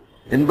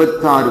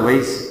 86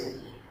 வயசு.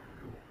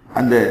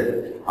 அந்த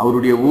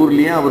அவருடைய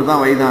ஊர்லயே அவர்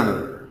தான்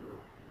வயதானவர்.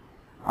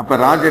 அப்ப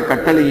ராஜ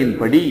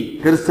கட்டளையின்படி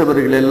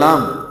கிறிஸ்தவர்கள்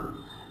எல்லாம்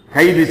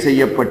கைது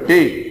செய்யப்பட்டு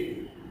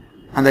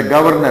அந்த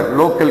கவர்னர்,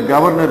 லோக்கல்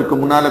கவர்னருக்கு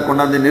முன்னால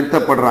கொண்டாந்து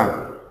நிறுத்தப்படுறாங்க.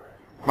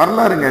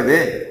 வரலாறுங்க அது.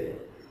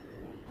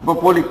 இப்ப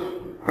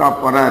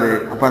போலிகிராப் வராரு.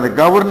 அப்ப அந்த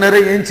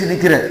கவர்னரை ஏஞ்சி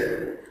நிற்கிறார்.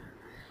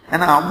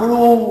 ஏன்னா அவ்வளோ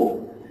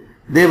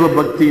தேவ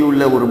பக்தி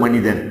உள்ள ஒரு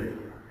மனிதன்.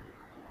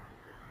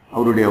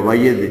 அவருடைய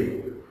வயது,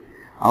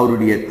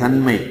 அவருடைய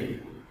தன்மை,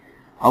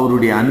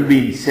 அவருடைய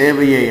அன்பின்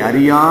சேவையை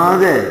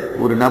அறியாத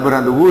ஒரு நபர்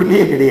அந்த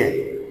ஊர்லயே கிடையாது.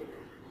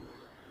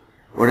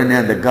 உடனே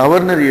அந்த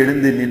கவர்னர்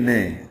எழுந்து நின்று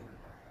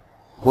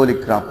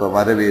போலிகிராப்பை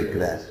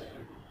வரவேற்கிறார்.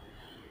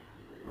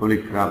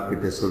 போலிகிராப்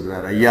கிட்ட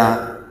சொல்றார், ஐயா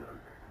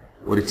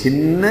ஒரு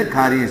சின்ன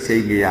காரியம்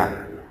செய்யுங்கய்யா,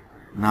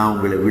 நான்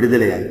உங்களை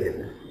விடுதலை ஆக்கிறேன்.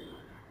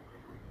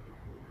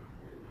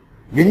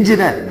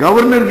 கெஞ்சினார்,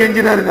 கவர்னர்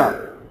கெஞ்சினாருங்க.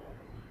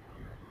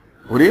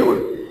 ஒரே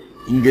ஒரு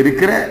இங்க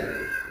இருக்கிற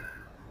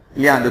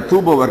இல்லையா அந்த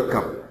தூப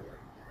வர்க்கம்,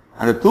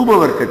 அந்த தூப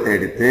வர்க்கத்தை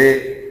எடுத்து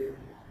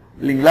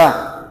இல்லைங்களா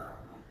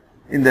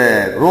இந்த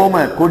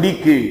ரோம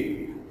கொடிக்கு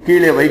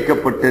கீழே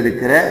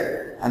வைக்கப்பட்டிருக்கிற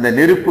அந்த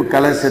நெருப்பு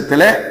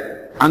கலசத்துல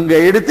அங்க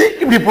எடுத்து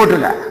இப்படி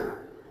போட்டுருங்க,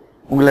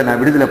 உங்களை நான்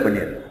விடுதலை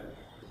பண்ணிடுறேன்.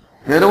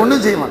 வேற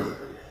ஒன்றும் செய்வாங்க.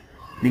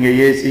 நீங்க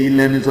ஏசி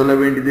இல்லைன்னு சொல்ல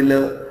வேண்டியதில்லை,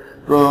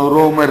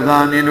 ரோமர்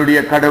தான் என்னுடைய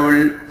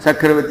கடவுள்,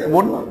 சக்கரவர்த்தி,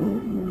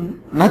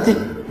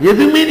 நத்திங்,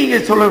 எதுவுமே நீங்க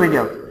சொல்ல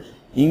வேண்டிய.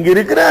 இங்க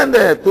இருக்கிற அந்த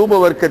தூப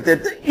வர்க்கத்தை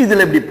எடுத்து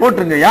இதுல இப்படி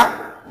போட்டுருங்கய்யா,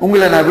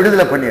 உங்களை நான்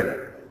விடுதலை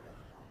பண்ணிடுறேன்.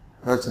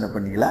 யோசனை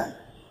பண்ணீங்களா?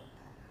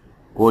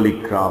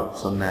 போலிகிராப்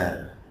சொன்ன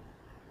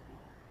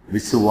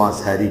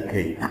விசுவாச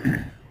அறிக்கை.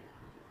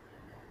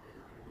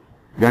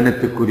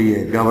 கனத்துக்குரிய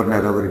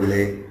கவர்னர்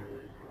அவர்களே,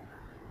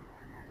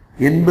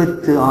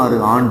 86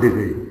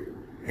 ஆண்டுகள்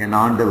என்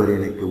ஆண்டவர்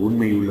எனக்கு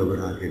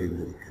உண்மையுள்ளவராக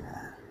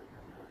இருந்திருக்கிறார்.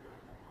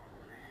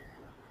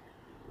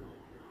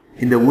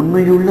 இந்த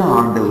உண்மையுள்ள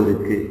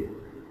ஆண்டவருக்கு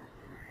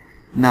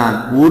நான்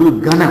ஒரு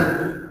கணம்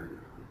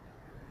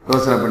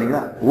யோசனை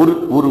பண்ணீங்களா?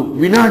 ஒரு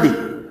வினாடி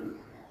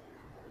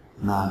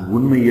நான்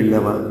உண்மை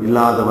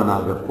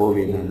இல்லாதவனாக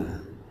போவேன்.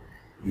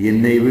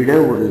 என்னை விட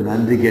ஒரு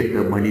நன்றி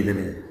கேட்ட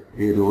மனிதனை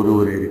வேறு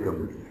ஒருவர் இருக்க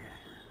முடியும்.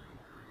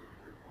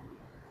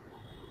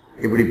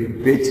 எப்படி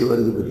பேச்சு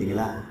வருது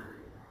பார்த்தீங்களா?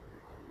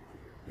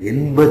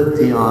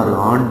 86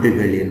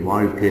 ஆண்டுகள் என்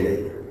வாழ்க்கையில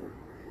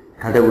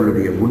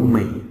கடவுளுடைய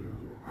உண்மை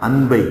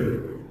அன்பை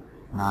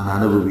நான்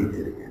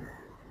அனுபவித்திருக்கேன்.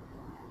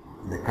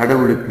 இந்த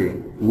கடவுளுக்கு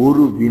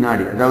ஒரு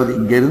வினாடி, அதாவது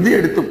இங்கிருந்து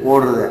எடுத்து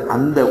போடுறத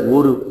அந்த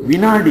ஒரு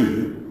வினாடி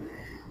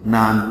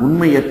நான்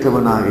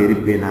உண்மையற்றவனாக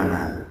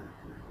இருப்பேனானால்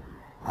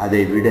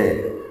அதை விட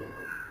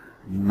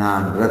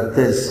நான்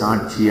இரத்த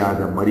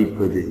சாட்சியாக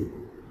மரிப்பது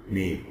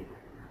மேல்.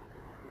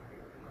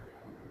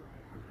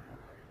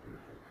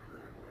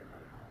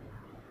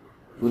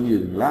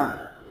 புரிஞ்சுதுங்களா?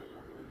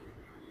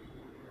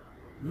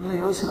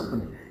 யோசனை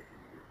பண்ணுங்க.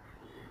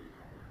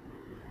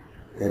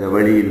 வேற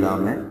வழி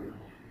இல்லாம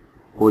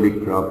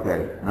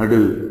போலிகிராப்டர்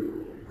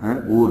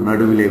ஊர்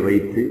நடுவிலே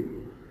வைத்து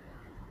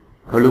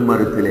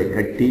கழுமரத்திலே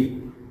கட்டி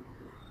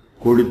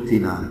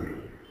கொளுத்தினார்கள்,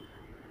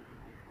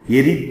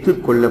 எரித்து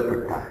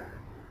கொல்லப்பட்டார்.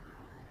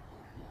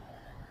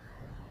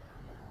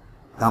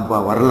 தான்ப்பா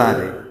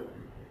வரலாறு.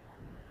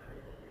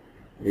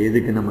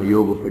 எதுக்கு நம்ம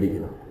யோபு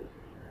படிக்கிறோம்?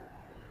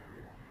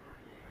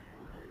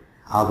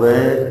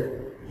 அவர்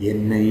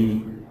என்னை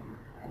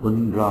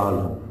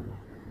கொன்றாலும்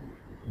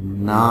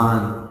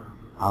நான்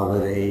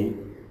அவரை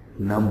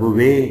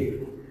நம்புவேன்.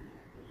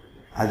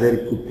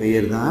 அதற்கு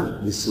பெயர்தான்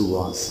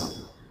விசுவாசம்.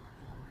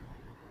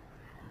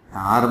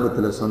 நான்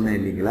ஆரம்பத்தில் சொன்னேன்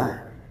இல்லைங்களா,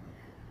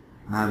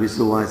 நான்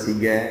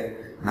விசுவாசிங்க,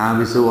 நான்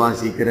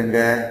விசுவாசிக்கிறேங்க,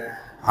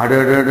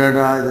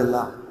 அடடடா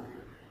இதெல்லாம்.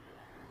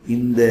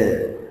 இந்த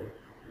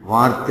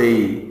வார்த்தை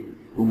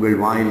உங்கள்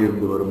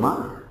வாயிலிருந்து வருமா?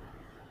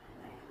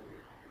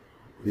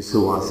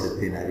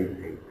 விசுவாசத்தின்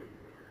அறிக்கை.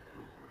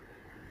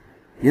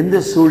 எந்த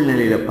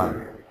சூழ்நிலையில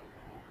பாருங்க,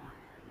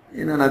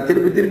 ஏன்னா நான்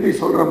திருப்பி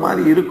சொல்ற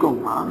மாதிரி இருக்கும்,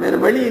 வேற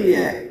வழி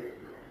இல்லையே.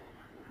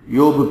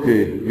 யோபுக்கு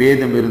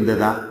வேதம்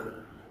இருந்ததா?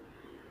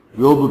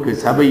 யோபுக்கு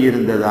சபை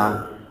இருந்ததா?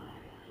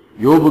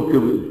 யோபுக்கு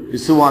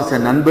விசுவாச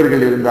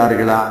நண்பர்கள்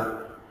இருந்தார்களா?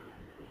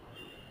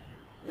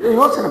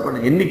 யோசனை பண்ண.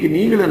 இன்னைக்கு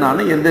நீங்களும்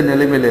நானும் எந்த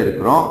நிலைமையில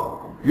இருக்கிறோம்?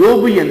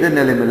 யோபு எந்த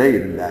நிலைமையில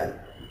இருந்தார்?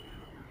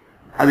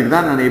 அதுக்கு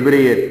தான் நான்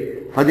எபிரேயர்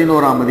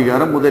 11ஆம்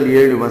அதிகாரம் முதல்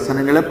 7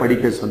 வசனங்களை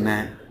படிக்க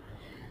சொன்னேன்.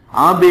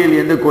 ஆபேல்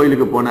எந்த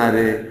கோயிலுக்கு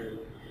போனாரு?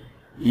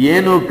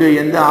 ஏனோக்கு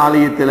எந்த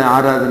ஆலயத்தில்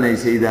ஆராதனை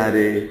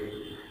செய்தாரு?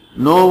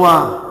 நோவா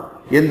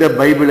எந்த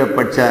பைபிளை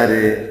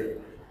படிச்சாரு?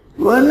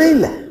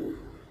 இல்ல.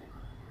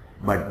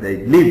 But they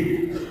lived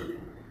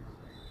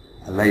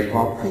a life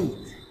of faith.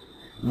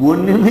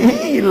 ஒண்ணுமே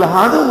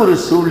இல்லாத ஒரு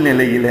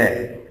சூழ்நிலையில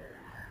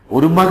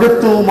ஒரு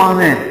மகத்துவமான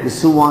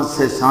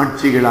விசுவாச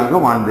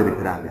சாட்சிகளாக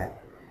வாழ்ந்திருக்கிறாங்க.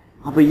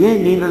 அப்ப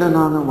ஏன் நீங்களும்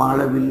நானும்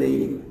வாழவில்லை?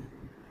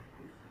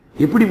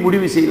 எப்படி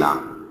முடிவு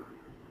செய்யலாம்?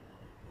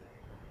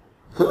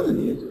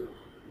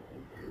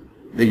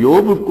 இந்த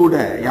யோபு கூட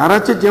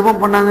யாராச்சும்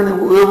ஜெபம் பண்ணாங்கன்னு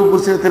யோபு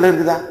புத்தகத்தில்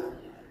இருக்குதா?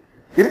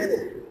 இருக்குது.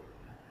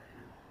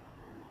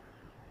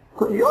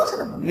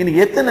 யோசனை பண்ணுங்க.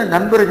 எத்தனை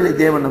நண்பர்களை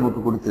தேவன் நமக்கு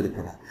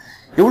கொடுத்திருக்கிறார்.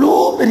 எவ்வளோ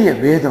பெரிய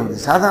வேதம்,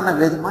 சாதாரண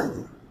வேதமா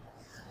இது?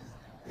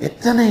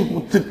 எத்தனை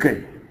முத்துக்கள்.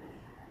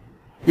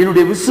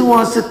 என்னுடைய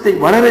விசுவாசத்தை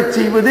வளரச்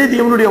செய்வதே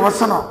தேவனுடைய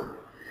வசனம்,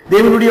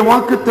 தேவனுடைய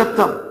வாக்கு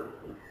தத்தம்.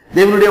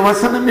 தேவனுடைய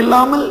வசனம்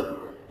இல்லாமல்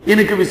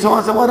எனக்கு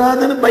விசுவாசம்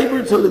வராதுன்னு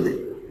பைபிள் சொல்லுது.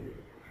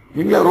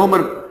 நீங்களா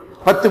ரோமர்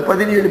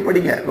 10:17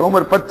 படிங்க.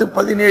 ரோமர்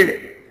 10:17.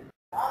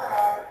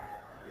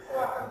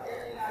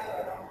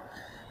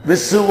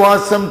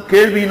 விசுவாசம்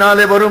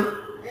கேள்வியினாலே வரும்,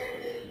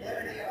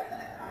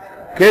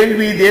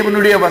 கேள்வி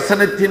தேவனுடைய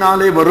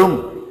வசனத்தினாலே வரும்.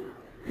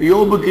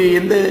 யோபுக்கு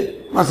எந்த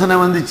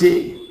வசனம் வந்துச்சு?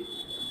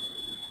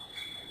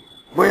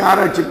 போய்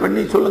ஆராய்ச்சி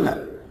பண்ணி சொல்லுங்க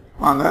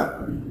வாங்க.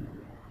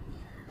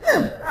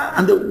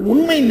 அந்த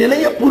உண்மை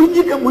நிலையை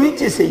புரிஞ்சுக்க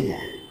முயற்சி செய்யுங்க.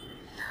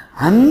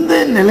 அந்த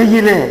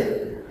நிலையில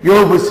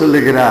யோபு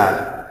சொல்லுகிறார்,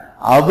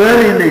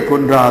 அவர் என்னை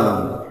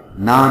கொன்றாலும்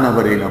நான்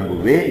அவரை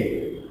நம்புவேன்.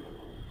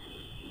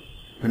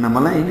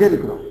 நம்மெல்லாம் எங்க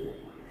இருக்கிறோம்?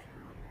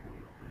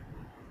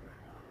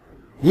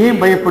 ஏன்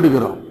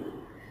பயப்படுகிறோம்?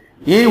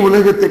 ஏன்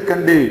உலகத்தை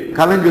கண்டு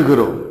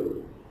கலங்குகிறோம்?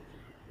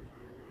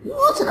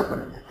 யோசனை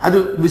பண்ணுங்க. அது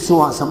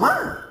விசுவாசமா?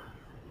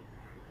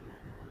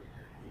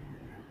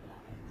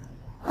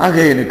 ஆக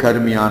எனக்கு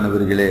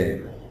அருமையானவர்களே,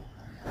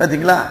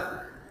 பாத்தீங்களா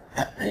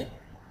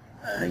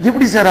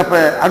எப்படி சார்? அப்ப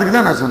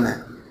அதுக்குதான் நான்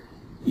சொன்னேன்,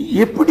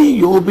 எப்படி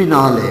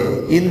யோபினாலே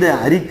இந்த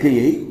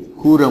அறிக்கையை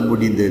கூற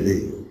முடிந்தது?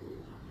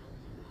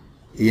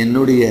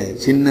 என்னுடைய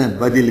சின்ன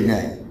பதிலுங்க,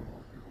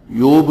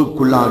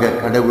 யோபுக்குள்ளாக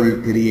கடவுள்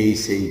கிரியை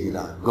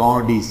செய்கிறார்.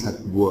 God is at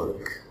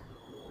work.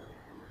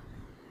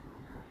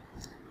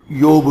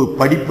 யோபு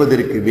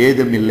படிப்பதற்கு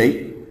வேதம் இல்லை.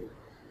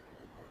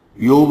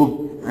 யோபு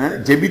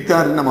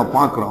ஜெபித்தார் நம்ம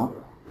பார்க்கிறோம்.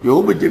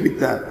 யோபு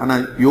ஜெபித்தார். ஆனா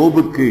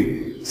யோபுக்கு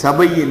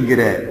சபை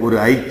என்கிற ஒரு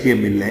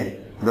ஐக்கியம் இல்லை.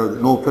 அதாவது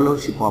no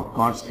fellowship of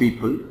God's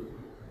people.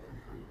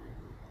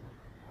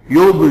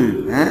 யோபு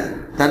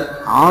தன்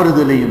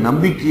ஆறுதலையும்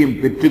நம்பிக்கையும்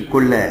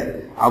பெற்றுக்கொள்ள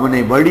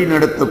அவனை வழி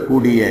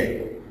நடத்தக்கூடிய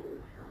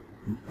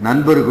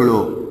நண்பர்களோ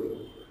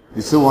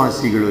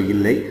விசுவாசிகளோ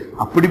இல்லை.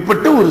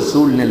 அப்படிப்பட்ட ஒரு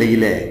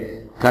சூழ்நிலையில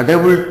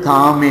கடவுள்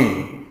தாமே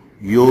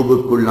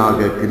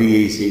யோபுக்குள்ளாக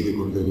கிரியை செய்து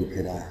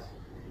கொண்டிருக்கிறார்.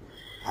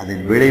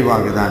 அதன்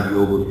விளைவாக தான்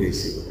யோபு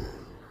பேசுகிறார்.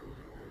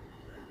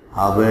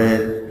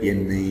 அவர்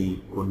என்னை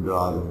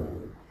கொன்றாலும்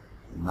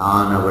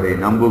நான் அவரை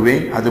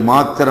நம்புவேன். அது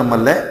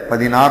மாத்திரமல்ல,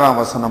 16ஆம்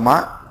வசனமா,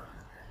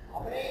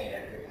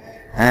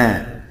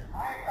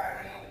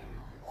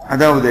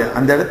 அதாவது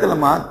அந்த இடத்துல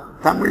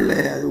தமிழ்ல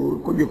அது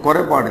கொஞ்சம்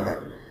குறைபாடுங்க.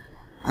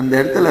 அந்த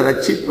இடத்துல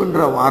ரட்சிப்புன்ற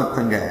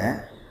வார்த்தைங்க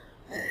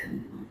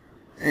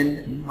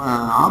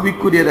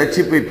ஆவிக்குரிய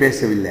ரட்சிப்பை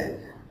பேசவில்லை.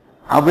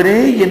 அவரே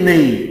என்னை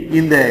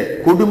இந்த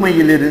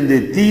கொடுமையிலிருந்து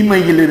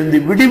தீமையிலிருந்து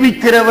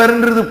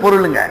விடுவிக்கிறவர்ன்றது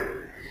பொருளுங்க.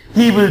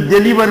 He will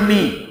deliver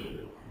me.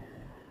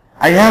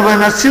 I have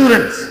an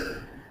assurance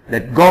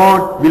that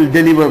God will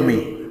deliver me.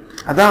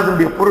 அதான்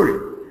அதனுடைய பொருள்.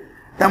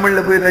 தமிழ்ல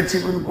போய்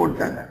ரட்சிப்புன்னு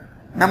போட்டாங்க.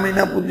 நம்ம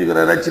என்ன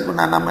புரிஞ்சுக்கிறோம்?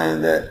 ரட்சிப்புனா நம்ம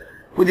இந்த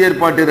புதிய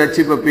ஏற்பாட்டு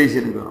ரட்சிப்பை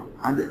பேசியிருக்கிறோம்.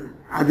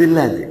 அது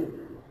இல்லை. அது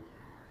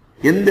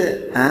எந்த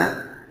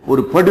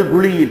ஒரு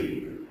படுகுழியில்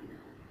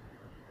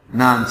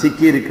நான்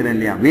சிக்கி இருக்கிறேன்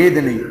இல்லையா,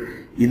 வேதனை,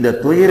 இந்த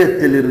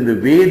துயரத்திலிருந்து,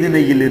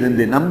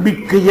 வேதனையிலிருந்து,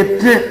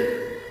 நம்பிக்கையற்ற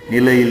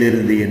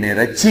நிலையிலிருந்து என்னை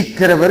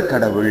ரட்சிக்கிறவர்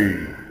கடவுள்.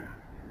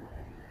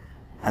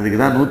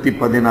 அதுக்குதான்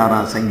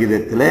 116ஆம்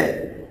சங்கீதத்தில்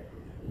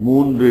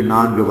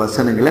 3-4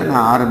 வசனங்களை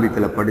நான்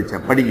ஆரம்பத்துல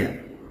படிச்சேன். படிங்க.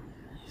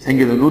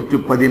 சங்கீதம்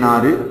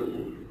 116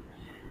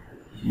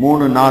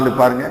 3-4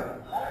 பாருங்க.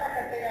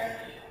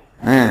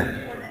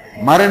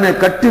 மரண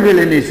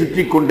கட்டுகள் என்னை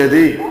சுற்றி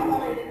கொண்டது,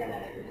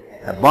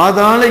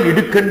 பாதாள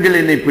இடுக்கண்கள்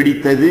என்னை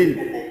பிடித்தது,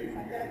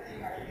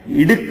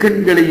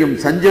 இடுக்கண்களையும்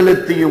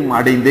சஞ்சலத்தையும்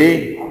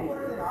அடைந்தேன்.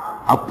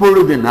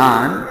 அப்பொழுது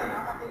நான்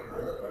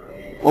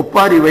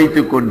ஒப்பாரி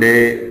வைத்துக் கொண்டு,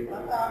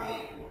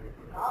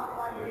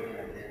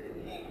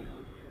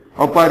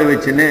 ஒப்பாரி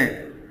வச்சுன்னு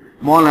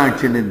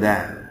மோலாட்சின்னு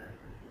இருந்தேன்.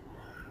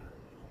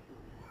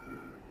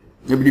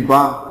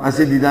 எப்படிப்பா,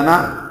 வசதி தானா?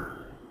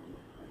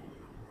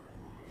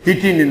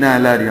 திட்டி நின்ன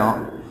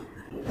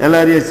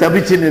எல்லாரையும்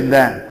சபிச்சுன்னு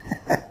இருந்தேன்.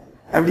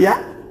 அப்படியா?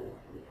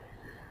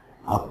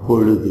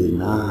 அப்பொழுது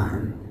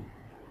நான்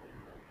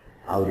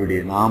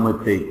அவருடைய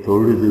நாமத்தை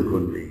தொழுது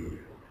கொண்டு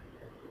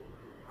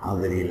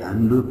அவரில்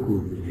அன்பு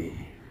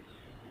கூறுவேன்.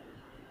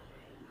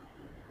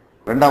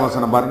 2ஆம்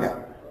வசனம் பாருங்க.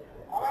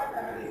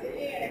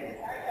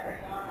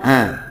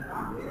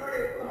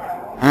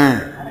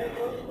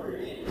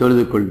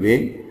 தொழுது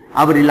கொள்வேன்,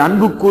 அவரில்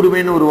அன்பு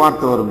கூறுவேன்னு ஒரு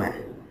வார்த்தை வருமே,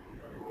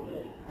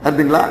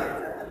 அதுங்களா?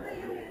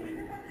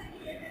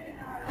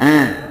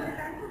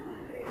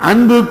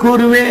 அன்பு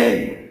கூறுவேன்,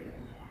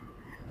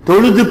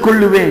 தொழுது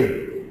கொள்ளுவேன்,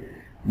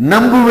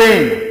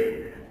 நம்புவேன்,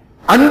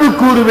 அன்பு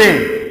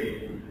கூறுவேன்.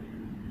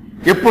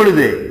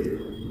 எப்பொழுது?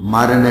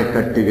 மரண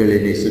கட்டுகள்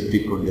என்னை சுற்றி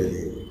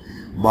கொண்டது,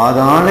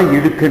 பாதாள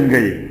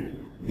இடுக்கண்கள்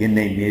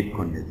என்னை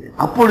மேற்கொண்டது.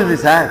 அப்பொழுது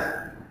சார்,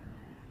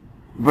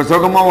 இப்ப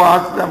சுகமா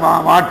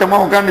வாட்டமா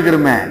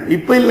உட்காந்துக்கிறோமே,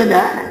 இப்ப இல்லைங்க,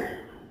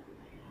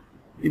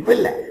 இப்ப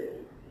இல்ல.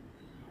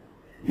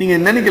 நீங்க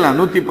நினைக்கலாம்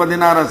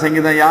 116ஆம்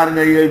சங்கீதம்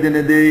யாருங்க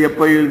எழுதினது,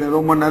 எப்ப எழுதினது,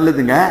 ரொம்ப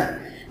நல்லதுங்க.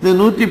 இந்த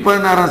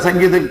 116ஆம்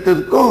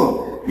சங்கீதத்திற்கும்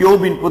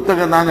யோபின்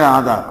புத்தகம் தாங்க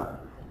ஆதாரம்.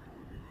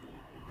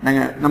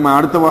 நம்ம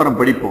அடுத்த வாரம்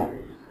படிப்போம்.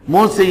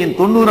 மோசையின்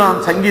 90ஆம்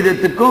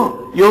சங்கீதத்துக்கும்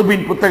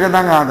யோபின் புத்தகம்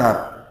தாங்க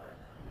ஆதாரம்.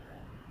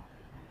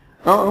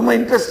 ரொம்ப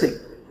இன்ட்ரெஸ்டிங்.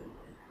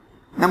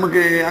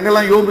 நமக்கு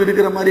அங்கெல்லாம் யோபு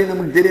இருக்கிற மாதிரி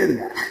நமக்கு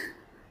தெரியாதுங்க.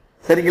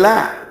 சரிங்களா?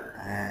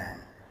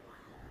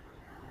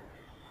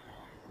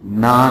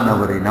 நான்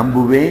அவரை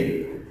நம்புவேன்,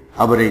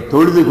 அவரை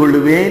தொழுது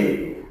கொள்ளுவேன்,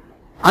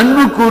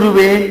 அன்பு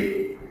கூறுவேன்,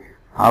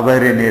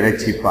 அவர் என்னை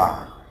ரட்சிப்பார்.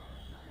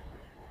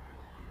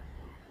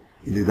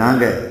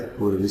 இதுதாங்க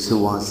ஒரு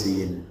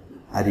விசுவாசியின்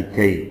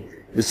அறிக்கை,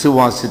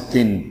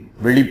 விசுவாசத்தின்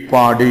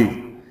வெளிப்பாடு.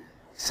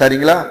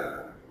 சரிங்களா?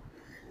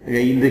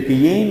 இன்றைக்கு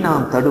ஏன்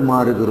நாம்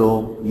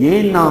தடுமாறுகிறோம்,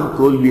 ஏன் நாம்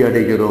தோல்வி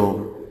அடைகிறோம்?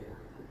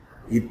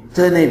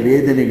 இத்தனை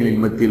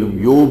வேதனைகளின் மத்தியிலும்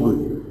யோபு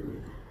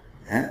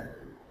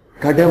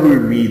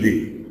கடவுள் மீது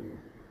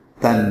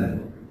தன்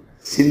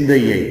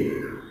சிந்தையை,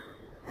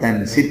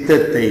 தன்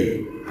சித்தத்தை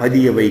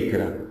பதிய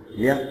வைக்கிறார்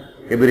இல்லையா?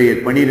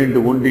 எபிரேயர்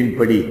 12:1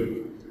 படி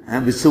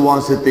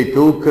விசுவாசத்தை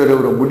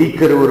துவக்கிறவரும்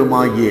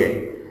முடிக்கிறவருமாகிய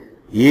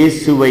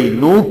இயேசுவை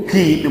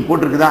நோக்கி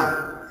போட்டிருக்குதா?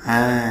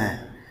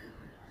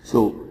 சோ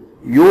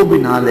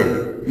யோபினால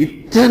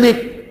இத்தனை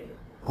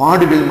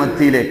பாடுகள்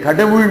மத்தியிலே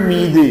கடவுள்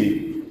மீது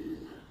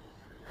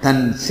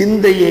தன்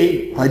சிந்தையை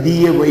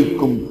பதிய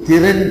வைக்கும்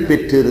திறன்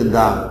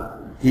பெற்றிருந்தார்.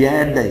 He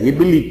had the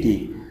ability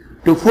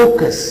to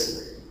focus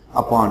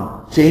upon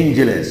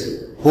changeless,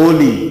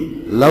 holy,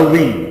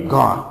 loving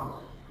God.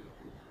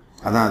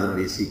 அதான்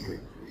அதனுடைய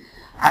சீக்ரெட்.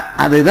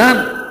 அதுதான்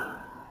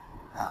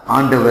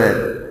ஆண்டவர்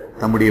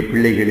தம்முடைய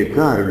பிள்ளைகளுக்கு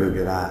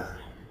அருளுகிறார்.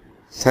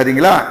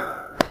 சரிங்களா?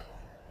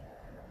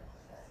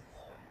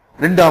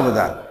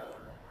 இரண்டாவதா,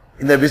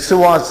 இந்த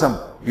விசுவாசம்,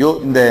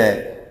 இந்த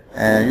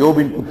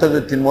யோபின்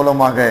புத்தகத்தின்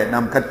மூலமாக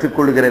நாம்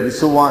கற்றுக்கொள்கிற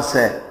விசுவாச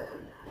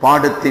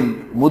பாடத்தின்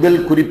முதல்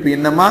குறிப்பு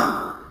என்னமா?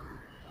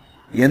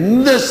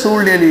 எந்த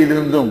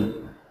சூழ்நிலையிலிருந்தும்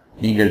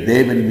நீங்கள்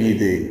தேவன்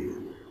மீது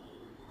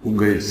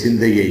உங்கள்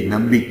சிந்தையை,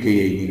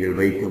 நம்பிக்கையை நீங்கள்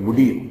வைக்க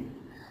முடியும்.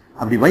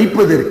 அப்படி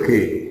வைப்பதற்கு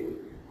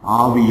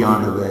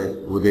ஆவியானவர்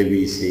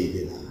உதவி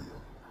செய்கிறார்.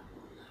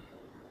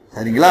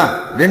 சரிங்களா?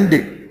 2,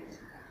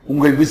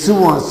 உங்கள்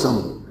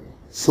விசுவாசம்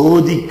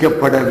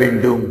சோதிக்கப்பட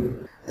வேண்டும்.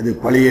 அது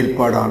பழைய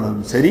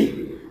ஏற்பாடானாலும் சரி,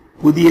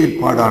 புதிய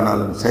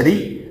ஏற்பாடானாலும் சரி,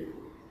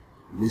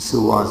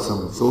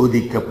 விசுவாசம்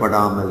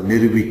சோதிக்கப்படாமல்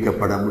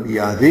நிரூபிக்கப்பட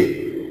முடியாது.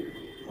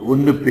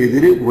 1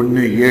 பேதுரு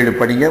 1:7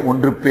 படிங்க.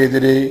 1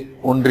 பேதுரு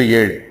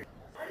 1:7.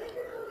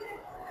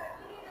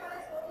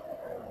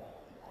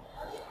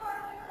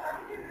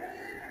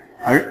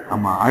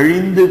 ஆமா,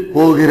 அழிந்து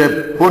போகிற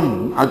பொன்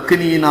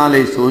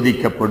அக்கினியினாலே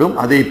சோதிக்கப்படும்,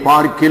 அதை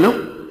பார்க்கிலும்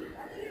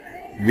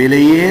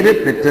விலையேற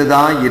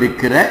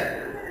பெற்றதாயிருக்கிற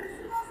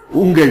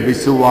உங்கள்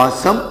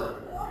விசுவாசம்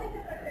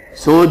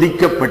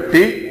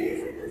சோதிக்கப்பட்டு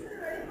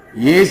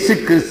இயேசு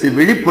கிறிஸ்து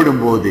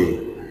வெளிப்படும் போது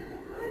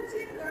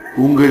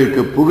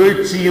உங்களுக்கு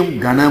புகழ்ச்சியும்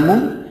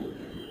கனமும்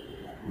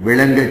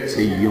விளங்கச்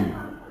செய்யும்.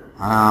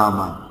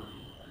 ஆமா,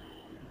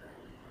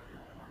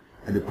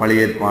 அது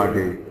பழைய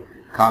ஏற்பாடு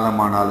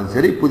காலமானாலும்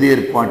சரி, புதிய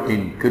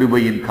ஏற்பாட்டின்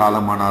கிருபையின்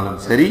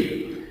காலமானாலும் சரி,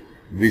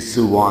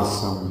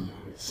 விசுவாசம்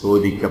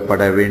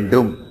சோதிக்கப்பட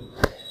வேண்டும்.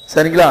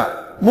 சரிங்களா?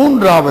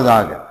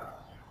 3ஆவதாக,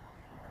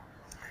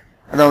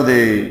 அதாவது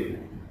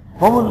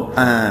பவுல்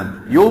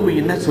யோபு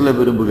என்ன சொல்ல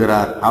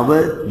விரும்புகிறார்?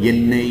 அவர்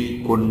என்னை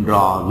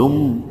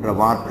கொன்றாலும்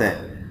வார்த்தை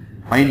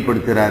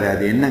பயன்படுத்துகிறாரு.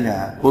 அது என்னங்க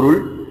பொருள்?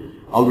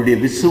 அவருடைய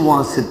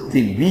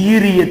விசுவாசத்தின்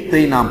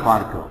வீரியத்தை நாம்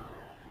பார்க்கிறோம்.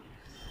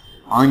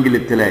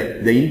 ஆங்கிலத்தில்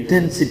the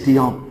intensity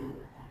of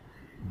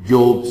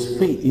Job's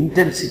faith,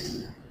 intensity.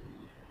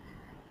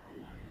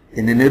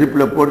 என்ன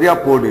நெருப்புல போடுறியா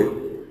போடு,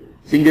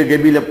 சிங்க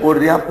கபில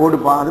போடுறியா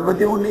போடுப்பா, அதை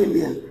பத்தி ஒண்ணும்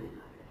இல்லையா?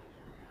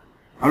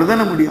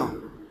 அவ்வளவுதானே முடியும்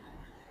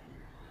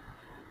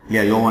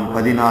இல்லையா? யோவான்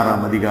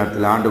 16ஆம்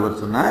அதிகாரத்தில்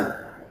ஆண்டவர் சொன்னார்,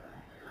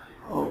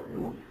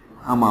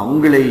 ஆமா,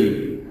 உங்களை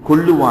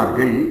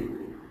கொல்லுவார்கள்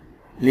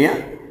இல்லையா,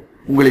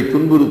 உங்களை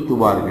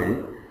துன்புறுத்துவார்கள்,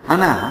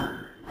 ஆனா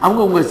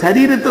அவங்க உங்க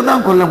சரீரத்தை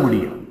தான் கொல்ல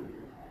முடியும்,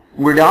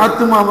 உங்களுடைய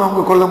ஆத்மாவை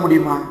அவங்க கொல்ல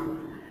முடியுமா?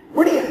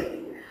 முடியாது.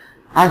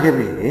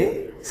 ஆகவே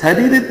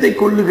சரீரத்தை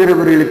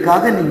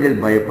கொல்லுகிறவர்களுக்காக நீங்கள்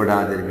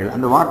பயப்படாதீர்கள்.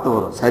 அந்த வார்த்தை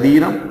வரும்,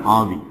 சரீரம்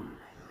ஆவி.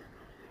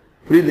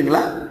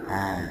 புரியுதுங்களா?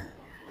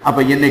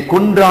 அப்ப என்னை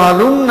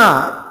கொன்றாலும்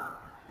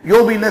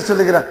யோபு என்ன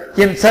சொல்லுகிறார்?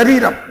 என்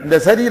சரீரம், இந்த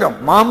சரீரம்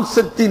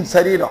மாம்சத்தின்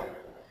சரீரம்,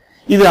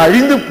 இது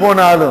அழிந்து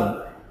போனாலும்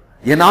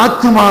என்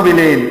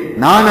ஆத்மாவிலே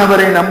நான்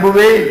அவரை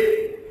நம்புவேன்.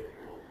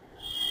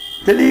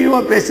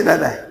 தெளிவா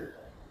பேசுறார.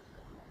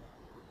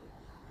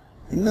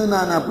 இன்னும்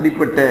நான்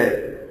அப்படிப்பட்ட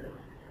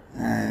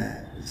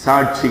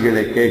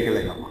சாட்சிகளை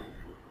கேட்கலங்கம்மா.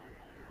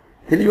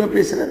 தெளிவா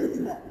பேசுறாரு.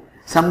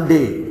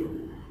 someday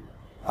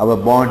our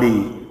body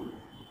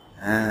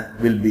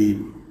will be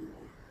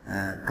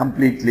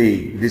completely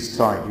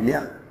destroyed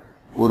இல்லையா?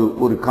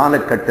 ஒரு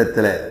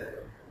காலகட்டத்தில்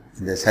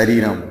இந்த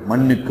சரீரம்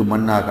மண்ணுக்கு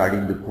மண்ணாக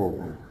அடிந்து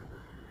போகும்.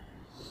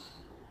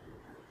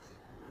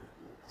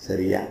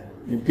 சரியா?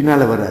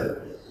 பின்னால வர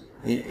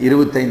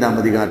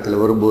 25ஆம்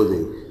அதிகாரத்தில் வரும்போது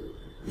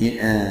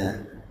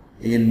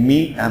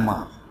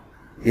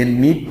என்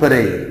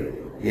மீட்பரை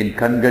என்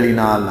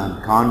கண்களினால் நான்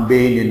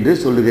காண்பேன் என்று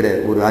சொல்லுகிற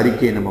ஒரு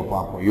அறிக்கையை நம்ம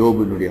பார்ப்போம்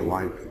யோபுனுடைய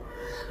வாழ்க்கை.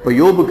 இப்ப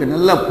யோபுக்கு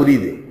நல்லா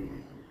புரியுது,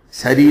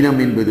 சரீரம்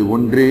என்பது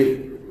ஒன்று,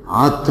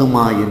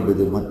 ஆத்மா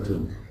என்பது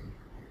மற்றொன்று.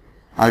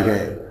 ஆக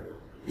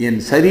என்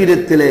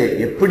சரீரத்திலே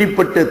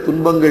எப்படிப்பட்ட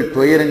துன்பங்கள்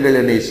துயரங்கள்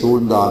என்னை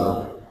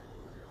சூழ்ந்தாலும்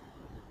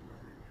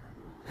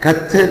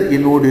கர்த்தர்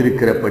என்னோடு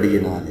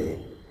இருக்கிறபடியினாலே,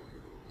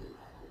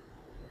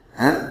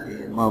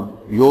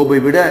 யோபை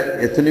விட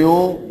எத்தனையோ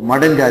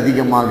மடங்கு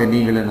அதிகமாக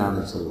நீங்களும்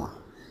நானும் சொல்லலாம்,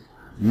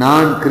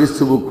 நான்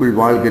கிறிஸ்துவுக்குள்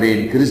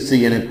வாழ்கிறேன், கிறிஸ்து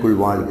எனக்குள்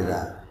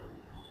வாழ்கிறார்,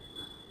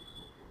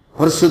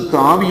 பரிசுத்த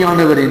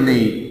ஆவியானவர் என்னை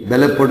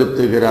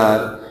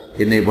பலப்படுத்துகிறார்,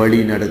 என்னை வழி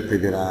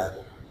நடத்துகிறார்,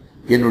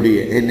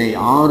 என்னை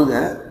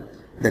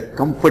த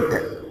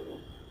கம்ஃபர்டர்,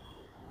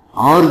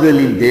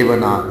 ஆறுதலின்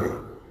தேவனாக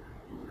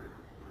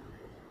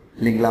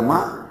இல்லைங்களாமா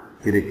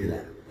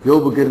இருக்கிறார்.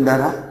 யோபுக்கு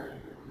இருந்தாரா?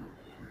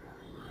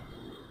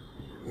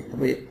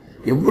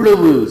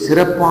 எவ்வளவு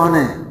சிறப்பான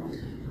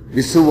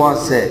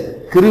விசுவாச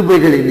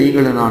கிருபைகளை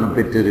நீங்களும் நானும்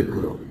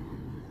பெற்றிருக்கிறோம்.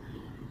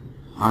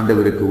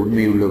 ஆண்டவருக்கு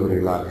உண்மை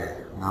உள்ளவர்களாக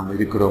நாம்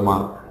இருக்கிறோமா?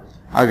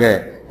 ஆக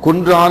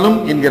கொன்றாலும்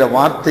என்கிற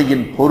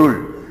வார்த்தையின் பொருள்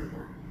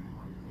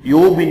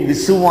யோபின்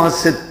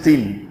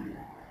விசுவாசத்தின்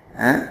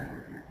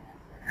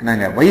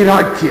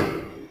வைராக்கியம்,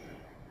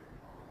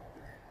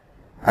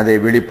 அதை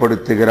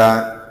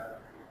வெளிப்படுத்துகிறார்.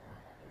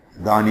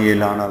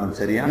 தானியேல் ஆனாலும்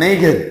சரி,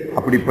 அநேகர்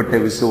அப்படிப்பட்ட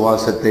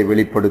விசுவாசத்தை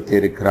வெளிப்படுத்தி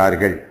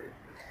இருக்கிறார்கள்.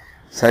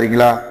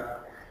 சரிங்களா?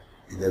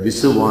 இந்த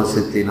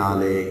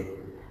விசுவாசத்தினாலே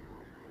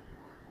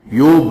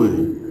யோபு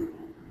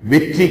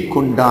வெற்றி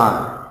கொண்டார்.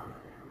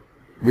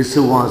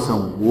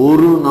 விசுவாசம்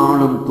ஒரு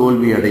நாளும்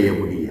தோல்வி அடைய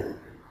முடியாது.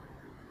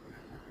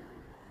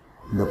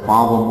 இந்த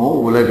பாவமோ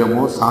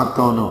உலகமோ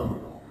சாத்தானோ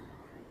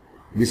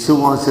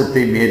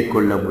விசுவாசத்தை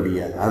மேற்கொள்ள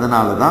முடியாது.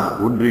 அதனாலதான்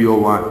 1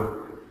 யோவான்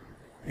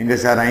எங்க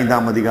சார்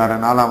 5ஆம்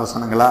அதிகாரம் 4ஆம்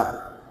வசனங்களா?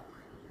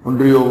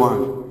 1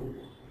 யோவான்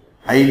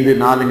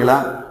 5:4ங்களா?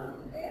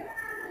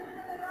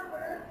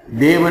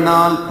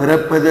 தேவனால்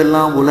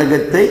பிறப்பதெல்லாம்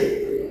உலகத்தை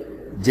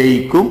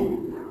ஜெயிக்கும்,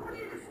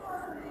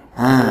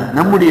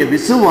 நம்முடைய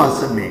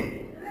விசுவாசமே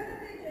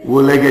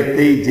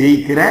உலகத்தை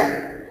ஜெயிக்கிற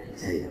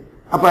ஜெயம்.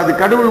 அப்ப அது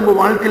கடவுள் உங்க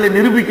வாழ்க்கையில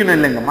நிரூபிக்கணும்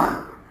இல்லைங்கம்மா.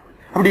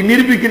 அப்படி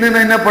நிரூபிக்கணும்னா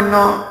என்ன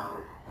பண்ணோம்?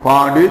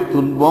 பாடு,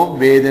 துன்பம்,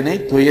 வேதனை,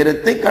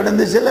 துயரத்தை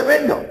கடந்து செல்ல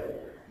வேண்டும்.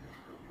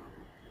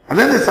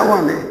 அதான்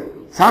சவால்.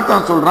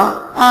 சாத்தான் சொல்றான்,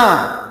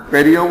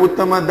 பெரிய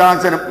உத்தம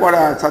தாசன போட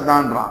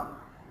சதான்றான்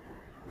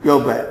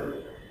யோப.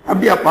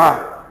 அப்படியாப்பா?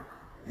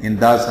 என்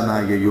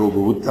தாசனாகிய யோபு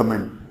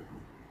உத்தமன்,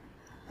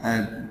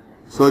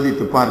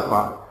 சோதித்து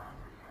பார்ப்பா.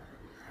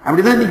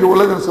 அப்படிதான் இன்னைக்கு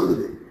உலகம்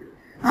சொல்லுது.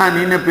 நீ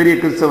என்ன பெரிய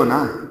கிறிஸ்தவனா?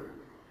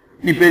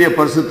 நீ பெரிய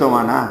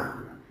பரிசுத்தவானா?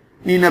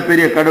 நீ என்ன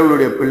பெரிய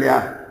கடவுளுடைய பிள்ளையா?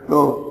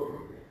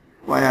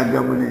 வாயா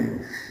கம்முனு.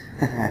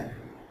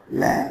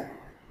 இல்ல,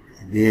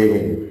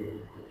 தேவன்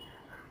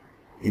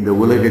இந்த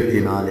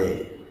உலகத்தினாலே,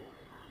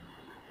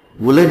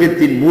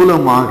 உலகத்தின்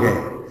மூலமாக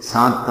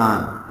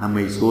சாத்தான்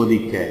நம்மை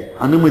சோதிக்க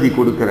அனுமதி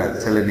கொடுக்கிறார்.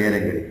 சில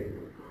நேரங்களில்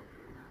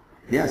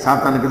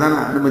சாத்தானுக்கு தான்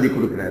அனுமதி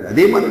கொடுக்கிறார்.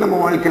 அதே மாதிரி நம்ம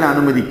வாழ்க்கையில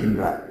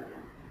அனுமதிக்கின்றார்.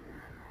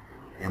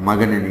 என்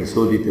மகனை நீ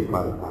சோதித்து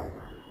பார்ப்பார்,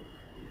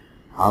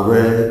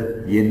 அவர்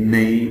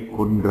என்னை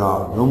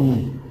கொன்றாலும்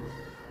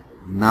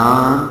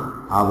நான்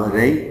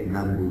அவரை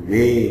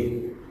நம்புவேன்,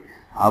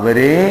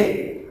 அவரே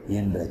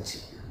என்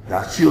ரட்சகர்.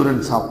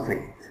 Assurance of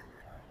faith.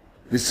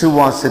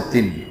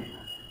 விசுவாசத்தின்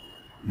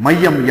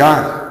மையம்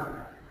யார்?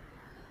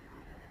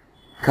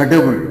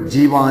 கடவுள்,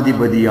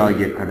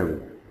 ஜீவாதிபதியாகிய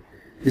கடவுள்,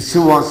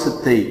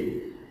 விசுவாசத்தை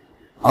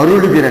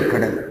அருளுகிற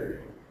கடவுள்.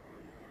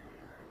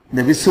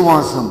 இந்த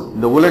விசுவாசம்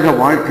இந்த உலக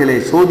வாழ்க்கையிலே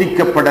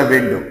சோதிக்கப்பட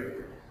வேண்டும்.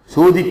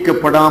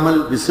 சோதிக்கப்படாமல்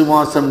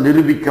விசுவாசம்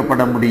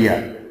நிரூபிக்கப்பட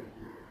முடியாது.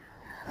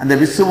 அந்த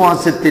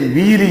விசுவாசத்தின்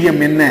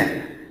வீரியம் என்ன?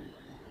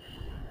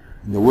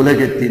 இந்த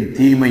உலகத்தின்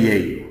தீமையை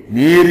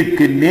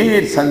நேருக்கு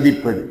நேர்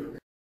சந்திப்பது.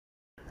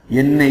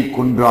 என்னை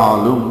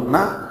கொன்றாலும்,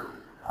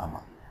 ஆமா,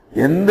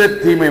 எந்த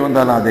தீமை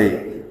வந்தாலும் அதை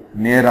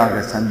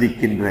நேராக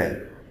சந்திக்கின்ற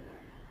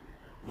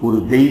ஒரு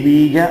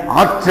தெய்வீக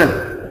ஆற்றல்.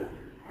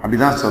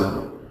 அப்படிதான்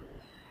சொல்லணும்.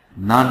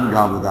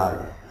 நான்காவதாக,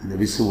 இந்த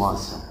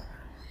விசுவாசம்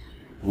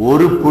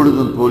ஒரு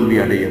பொழுதும் தோல்வி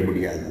அடைய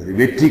முடியாது, அது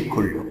வெற்றி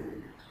கொள்ளும்.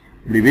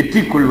 இப்படி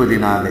வெற்றி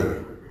கொள்வதனாலே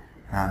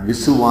நான்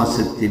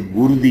விசுவாசத்தின்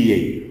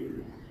உறுதியை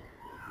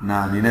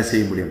நான் என்ன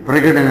செய்ய முடியும்?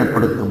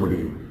 பிரகடனப்படுத்த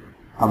முடியும்.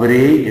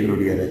 அவரே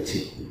என்னுடைய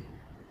ரட்சிப்பு.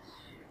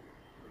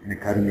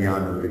 எனக்கு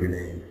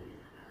அருமையானவர்களே,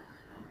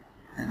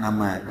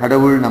 நம்ம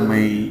கடவுள்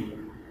நம்மை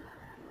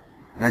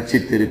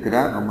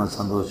ரட்சித்திருக்கிறார். ரொம்ப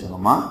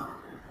சந்தோஷமா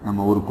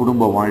நம்ம ஒரு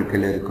குடும்ப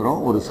வாழ்க்கையில்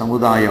இருக்கிறோம், ஒரு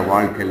சமுதாய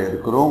வாழ்க்கையில்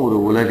இருக்கிறோம், ஒரு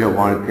உலக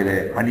வாழ்க்கையில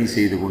பணி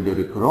செய்து கொண்டு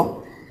இருக்கிறோம்.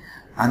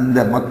 அந்த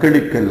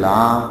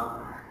மக்களுக்கெல்லாம்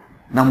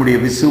நம்முடைய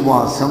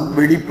விசுவாசம்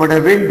வெளிப்பட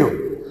வேண்டும்.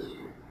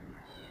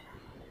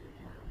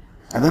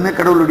 அதானே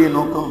கடவுளுடைய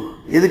நோக்கம்.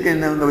 எதுக்கு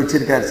என்ன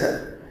வச்சிருக்கார் சார்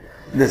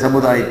இந்த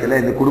சமுதாயத்தில்,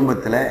 இந்த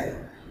குடும்பத்தில்?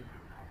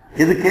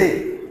 எதுக்கு?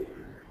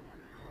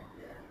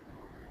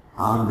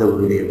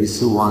 ஆண்டவருடைய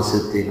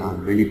விசுவாசத்தை நான்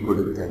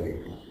வெளிப்படுத்த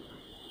வேண்டும்.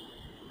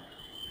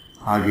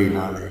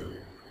 ஆகையினால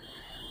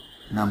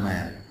நம்ம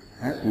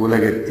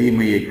உலக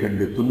தீமையை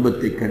கண்டு,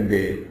 துன்பத்தை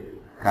கண்டு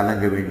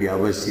கலங்க வேண்டிய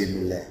அவசியம்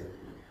இல்லை,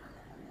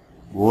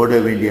 ஓட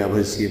வேண்டிய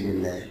அவசியம்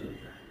இல்லை,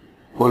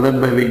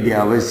 புலம்ப வேண்டிய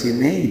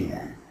அவசியமே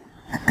இல்லை.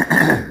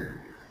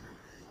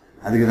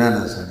 அதுக்கு தான்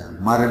நான் சொன்னேன்,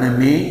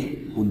 மரணமே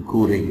உன்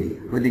கூரைங்க.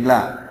 பார்த்தீங்களா?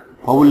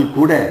 பவுல்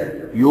கூட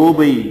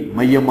யோபை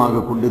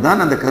மையமாக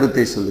கொண்டுதான் அந்த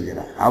கருத்தை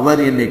சொல்லுகிறார்.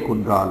 அவர் என்னை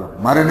கொன்றாலும்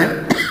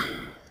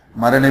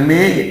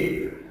மரணமே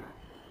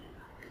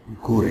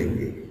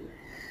கூரைங்க,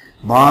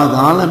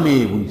 பாதாளமே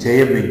உன்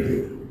ஜெயம் எங்கே?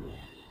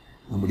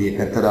 நம்முடைய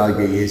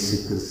கர்த்தராகிய இயேசு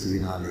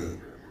கிறிஸ்துவினாலே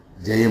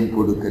ஜெயம்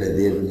கொடுக்கிற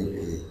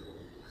தேவனுக்கு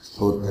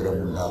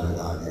ஸ்தோத்திரம்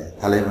உண்டாவதாக.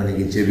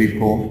 தலைவனுக்கு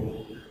ஜெபிப்போம்.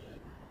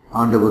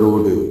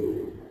 ஆண்டவரோடு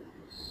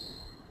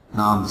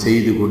நாம்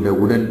செய்து கொண்ட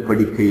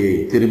உடன்படிக்கையை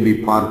திரும்பி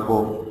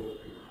பார்ப்போம்.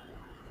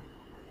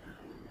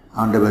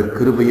 ஆண்டவர்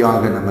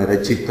கிருபையாக நம்மை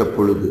ரட்சித்த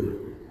பொழுது,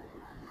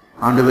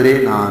 ஆண்டவரே,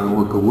 நான்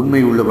உமக்கு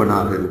உண்மை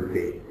உள்ளவனாக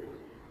இருப்பேன்,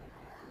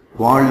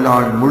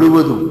 வாழ்நாள்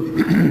முழுவதும்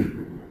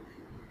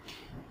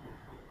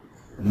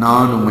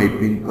நான் உம்மை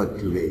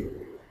பின்பற்றுவேன்,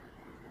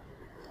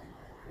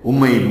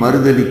 உம்மை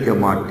மறுதலிக்க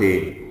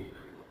மாட்டேன்,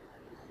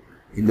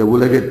 இந்த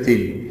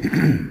உலகத்தின்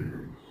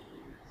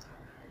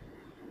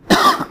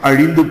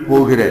அழிந்து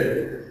போகிற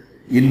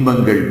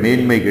இன்பங்கள்,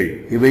 மேன்மைகள்,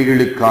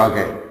 இவைகளுக்காக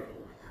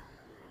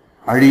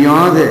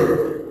அழியாத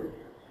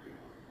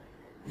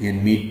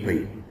என் மீட்பை,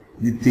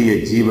 நித்திய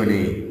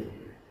ஜீவனை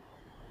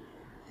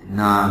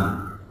நான்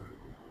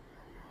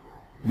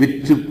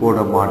விற்று போட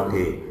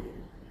மாட்டேன்.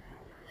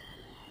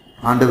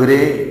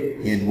 ஆண்டவரே,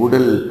 என்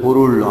உடல்,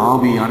 பொருள்,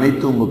 ஆவி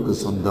அனைத்தும் உமக்கு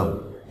சொந்தம்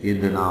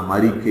என்று நாம்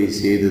அறிக்கை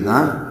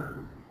செய்துதான்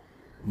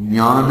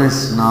ஞான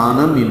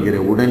ஸ்நானம் என்கிற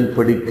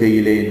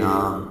உடன்படிக்கையிலே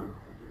நாம்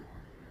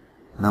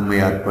நம்மை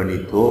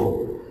அர்ப்பணித்தோம்.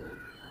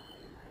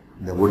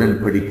 இந்த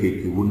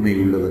உடன்படிக்கைக்கு உண்மை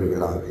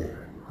உள்ளவர்களாக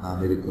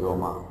நாம்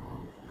இருக்கிறோமா?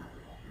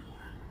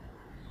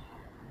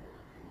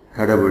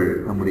 கடவுள்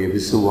நம்முடைய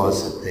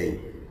விசுவாசத்தை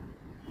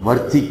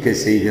வர்த்திக்க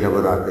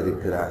செய்கிறவராக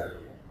இருக்கிறார்.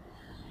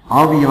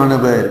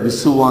 ஆவியானவர்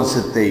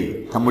விசுவாசத்தை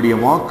தம்முடைய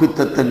வாக்கு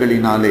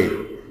தத்தங்களினாலே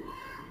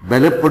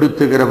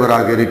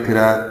பலப்படுத்துகிறவராக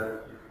இருக்கிறார்.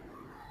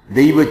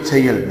 தெய்வ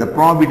செயல், the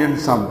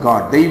providence of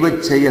God, தெய்வ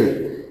செயல்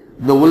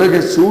இந்த உலக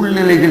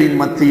சூழ்நிலைகளின்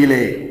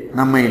மத்தியிலே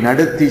நம்மை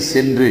நடத்தி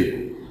சென்று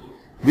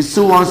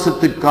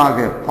விசுவாசத்துக்காக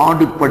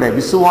பாடுபட,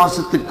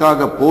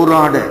 விசுவாசத்துக்காக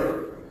போராட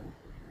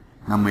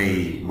நம்மை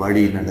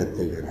வழி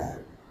நடத்துகிறார்.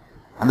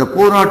 அந்த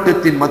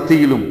போராட்டத்தின்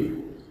மத்தியிலும்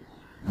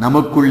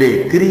நமக்குள்ளே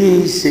கிரியை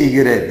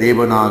செய்கிற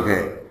தேவனாக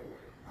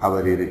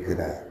அவர்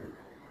இருக்கிறார்.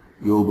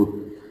 யோபு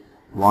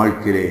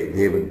வாழ்க்கையிலே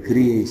தேவன்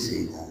கிரியை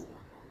செய்தார்.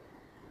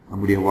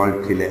 நம்முடைய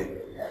வாழ்க்கையில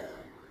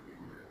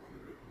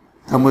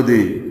தமது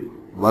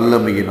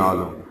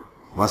வல்லமையினாலும்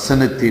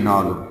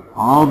வசனத்தினாலும்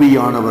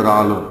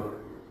ஆவியானவராலும்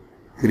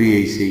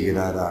கிரியை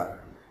செய்கிறாரா?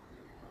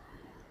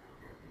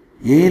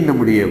 ஏன்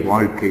நம்முடைய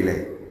வாழ்க்கையில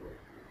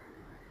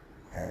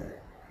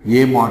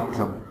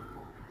ஏமாற்றம்,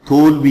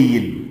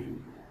 தோல்வியின்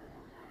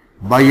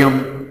பயம்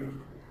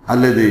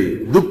அல்லது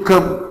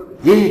துக்கம்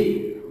ஏன்?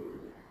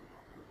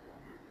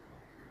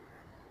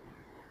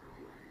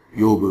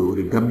 யோபு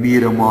ஒரு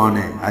கம்பீரமான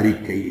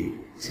அறிக்கையை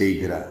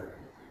செய்கிறார்.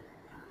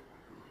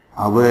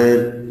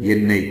 அவர்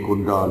என்னை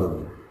கொன்றாலும்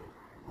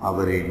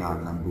அவரை நான்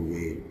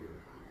நம்புவேன்.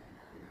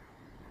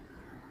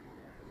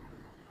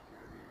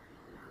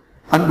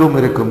 அன்பும்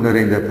இருக்கும்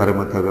நிறைந்த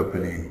பரம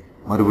தகப்பனே,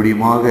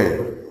 மறுபடியுமாக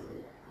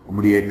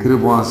உம்முடைய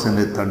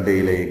கிருபாசன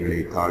தண்டையிலே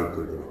எங்களை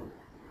தாழ்த்துகிறோம்.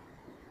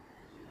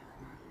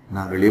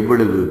 நாங்கள்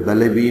எவ்வளவு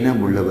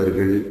பலவீனம்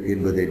உள்ளவர்கள்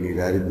என்பதை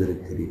நீர்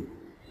அறிந்திருக்கிறீர்.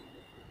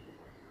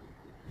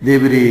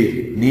 தேவரே,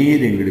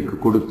 நீர் எங்களுக்கு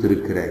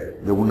கொடுத்திருக்கிற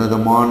இந்த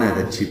உன்னதமான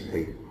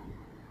ரட்சிப்பை,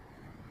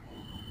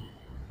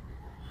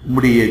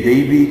 உம்முடைய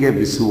தெய்வீக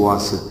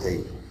விசுவாசத்தை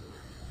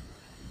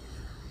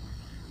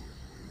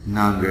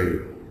நாங்கள்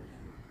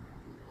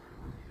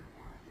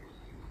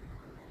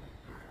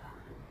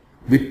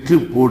விற்று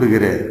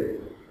போடுகிற,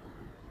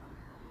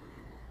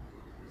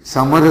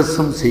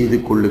 சமரசம் செய்து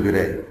கொள்ளுகிற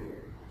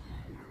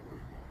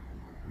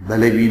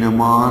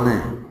பலவீனமான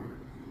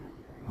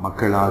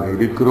மக்களாக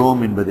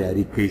இருக்கிறோம் என்பதை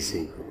அறிக்கை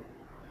செய்கிறோம்.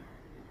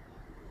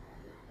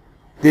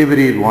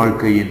 தேவரீர்,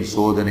 வாழ்க்கையின்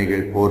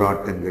சோதனைகள்,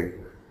 போராட்டங்கள்,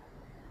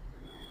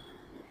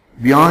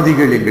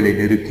 வியாதிகள் எங்களை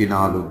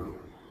நெருக்கினாலும்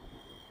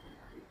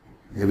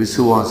இந்த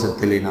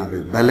விசுவாசத்திலே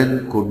நாங்கள் பலன்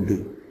கொண்டு,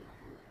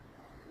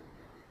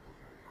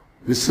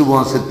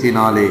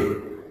 விசுவாசத்தினாலே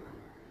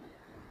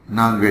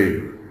நாங்கள்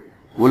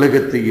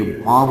உலகத்தையும்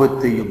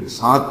பாவத்தையும்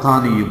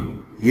சாத்தானையும்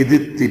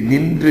எதிர்த்து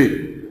நின்று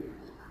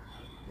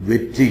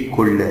வெற்றி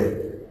கொள்ள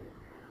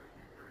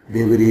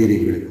தேவரீர்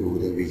எங்களுக்கு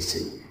உதவி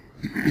செய்யும்.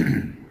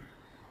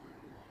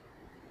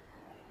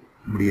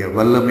 நம்முடைய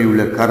வல்லமை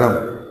உள்ள கரம்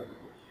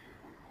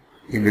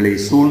எங்களை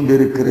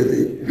சூழ்ந்திருக்கிறது,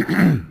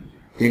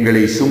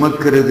 எங்களை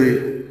சுமக்கிறது,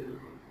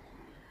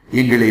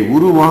 எங்களை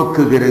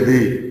உருவாக்குகிறது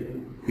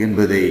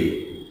என்பதை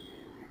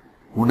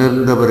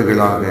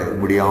உணர்ந்தவர்களாக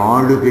உம்முடைய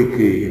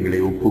ஆளுகைக்கு எங்களை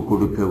ஒப்புக்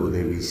கொடுக்க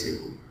உதவி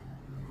செய்யும்.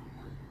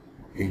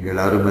 எங்கள்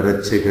அருமை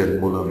இரட்சகர்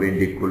மூலம்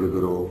வேண்டிக்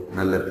கொள்கிறோம்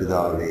நல்ல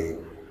பிதாவே.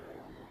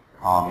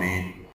 ஆமேன்.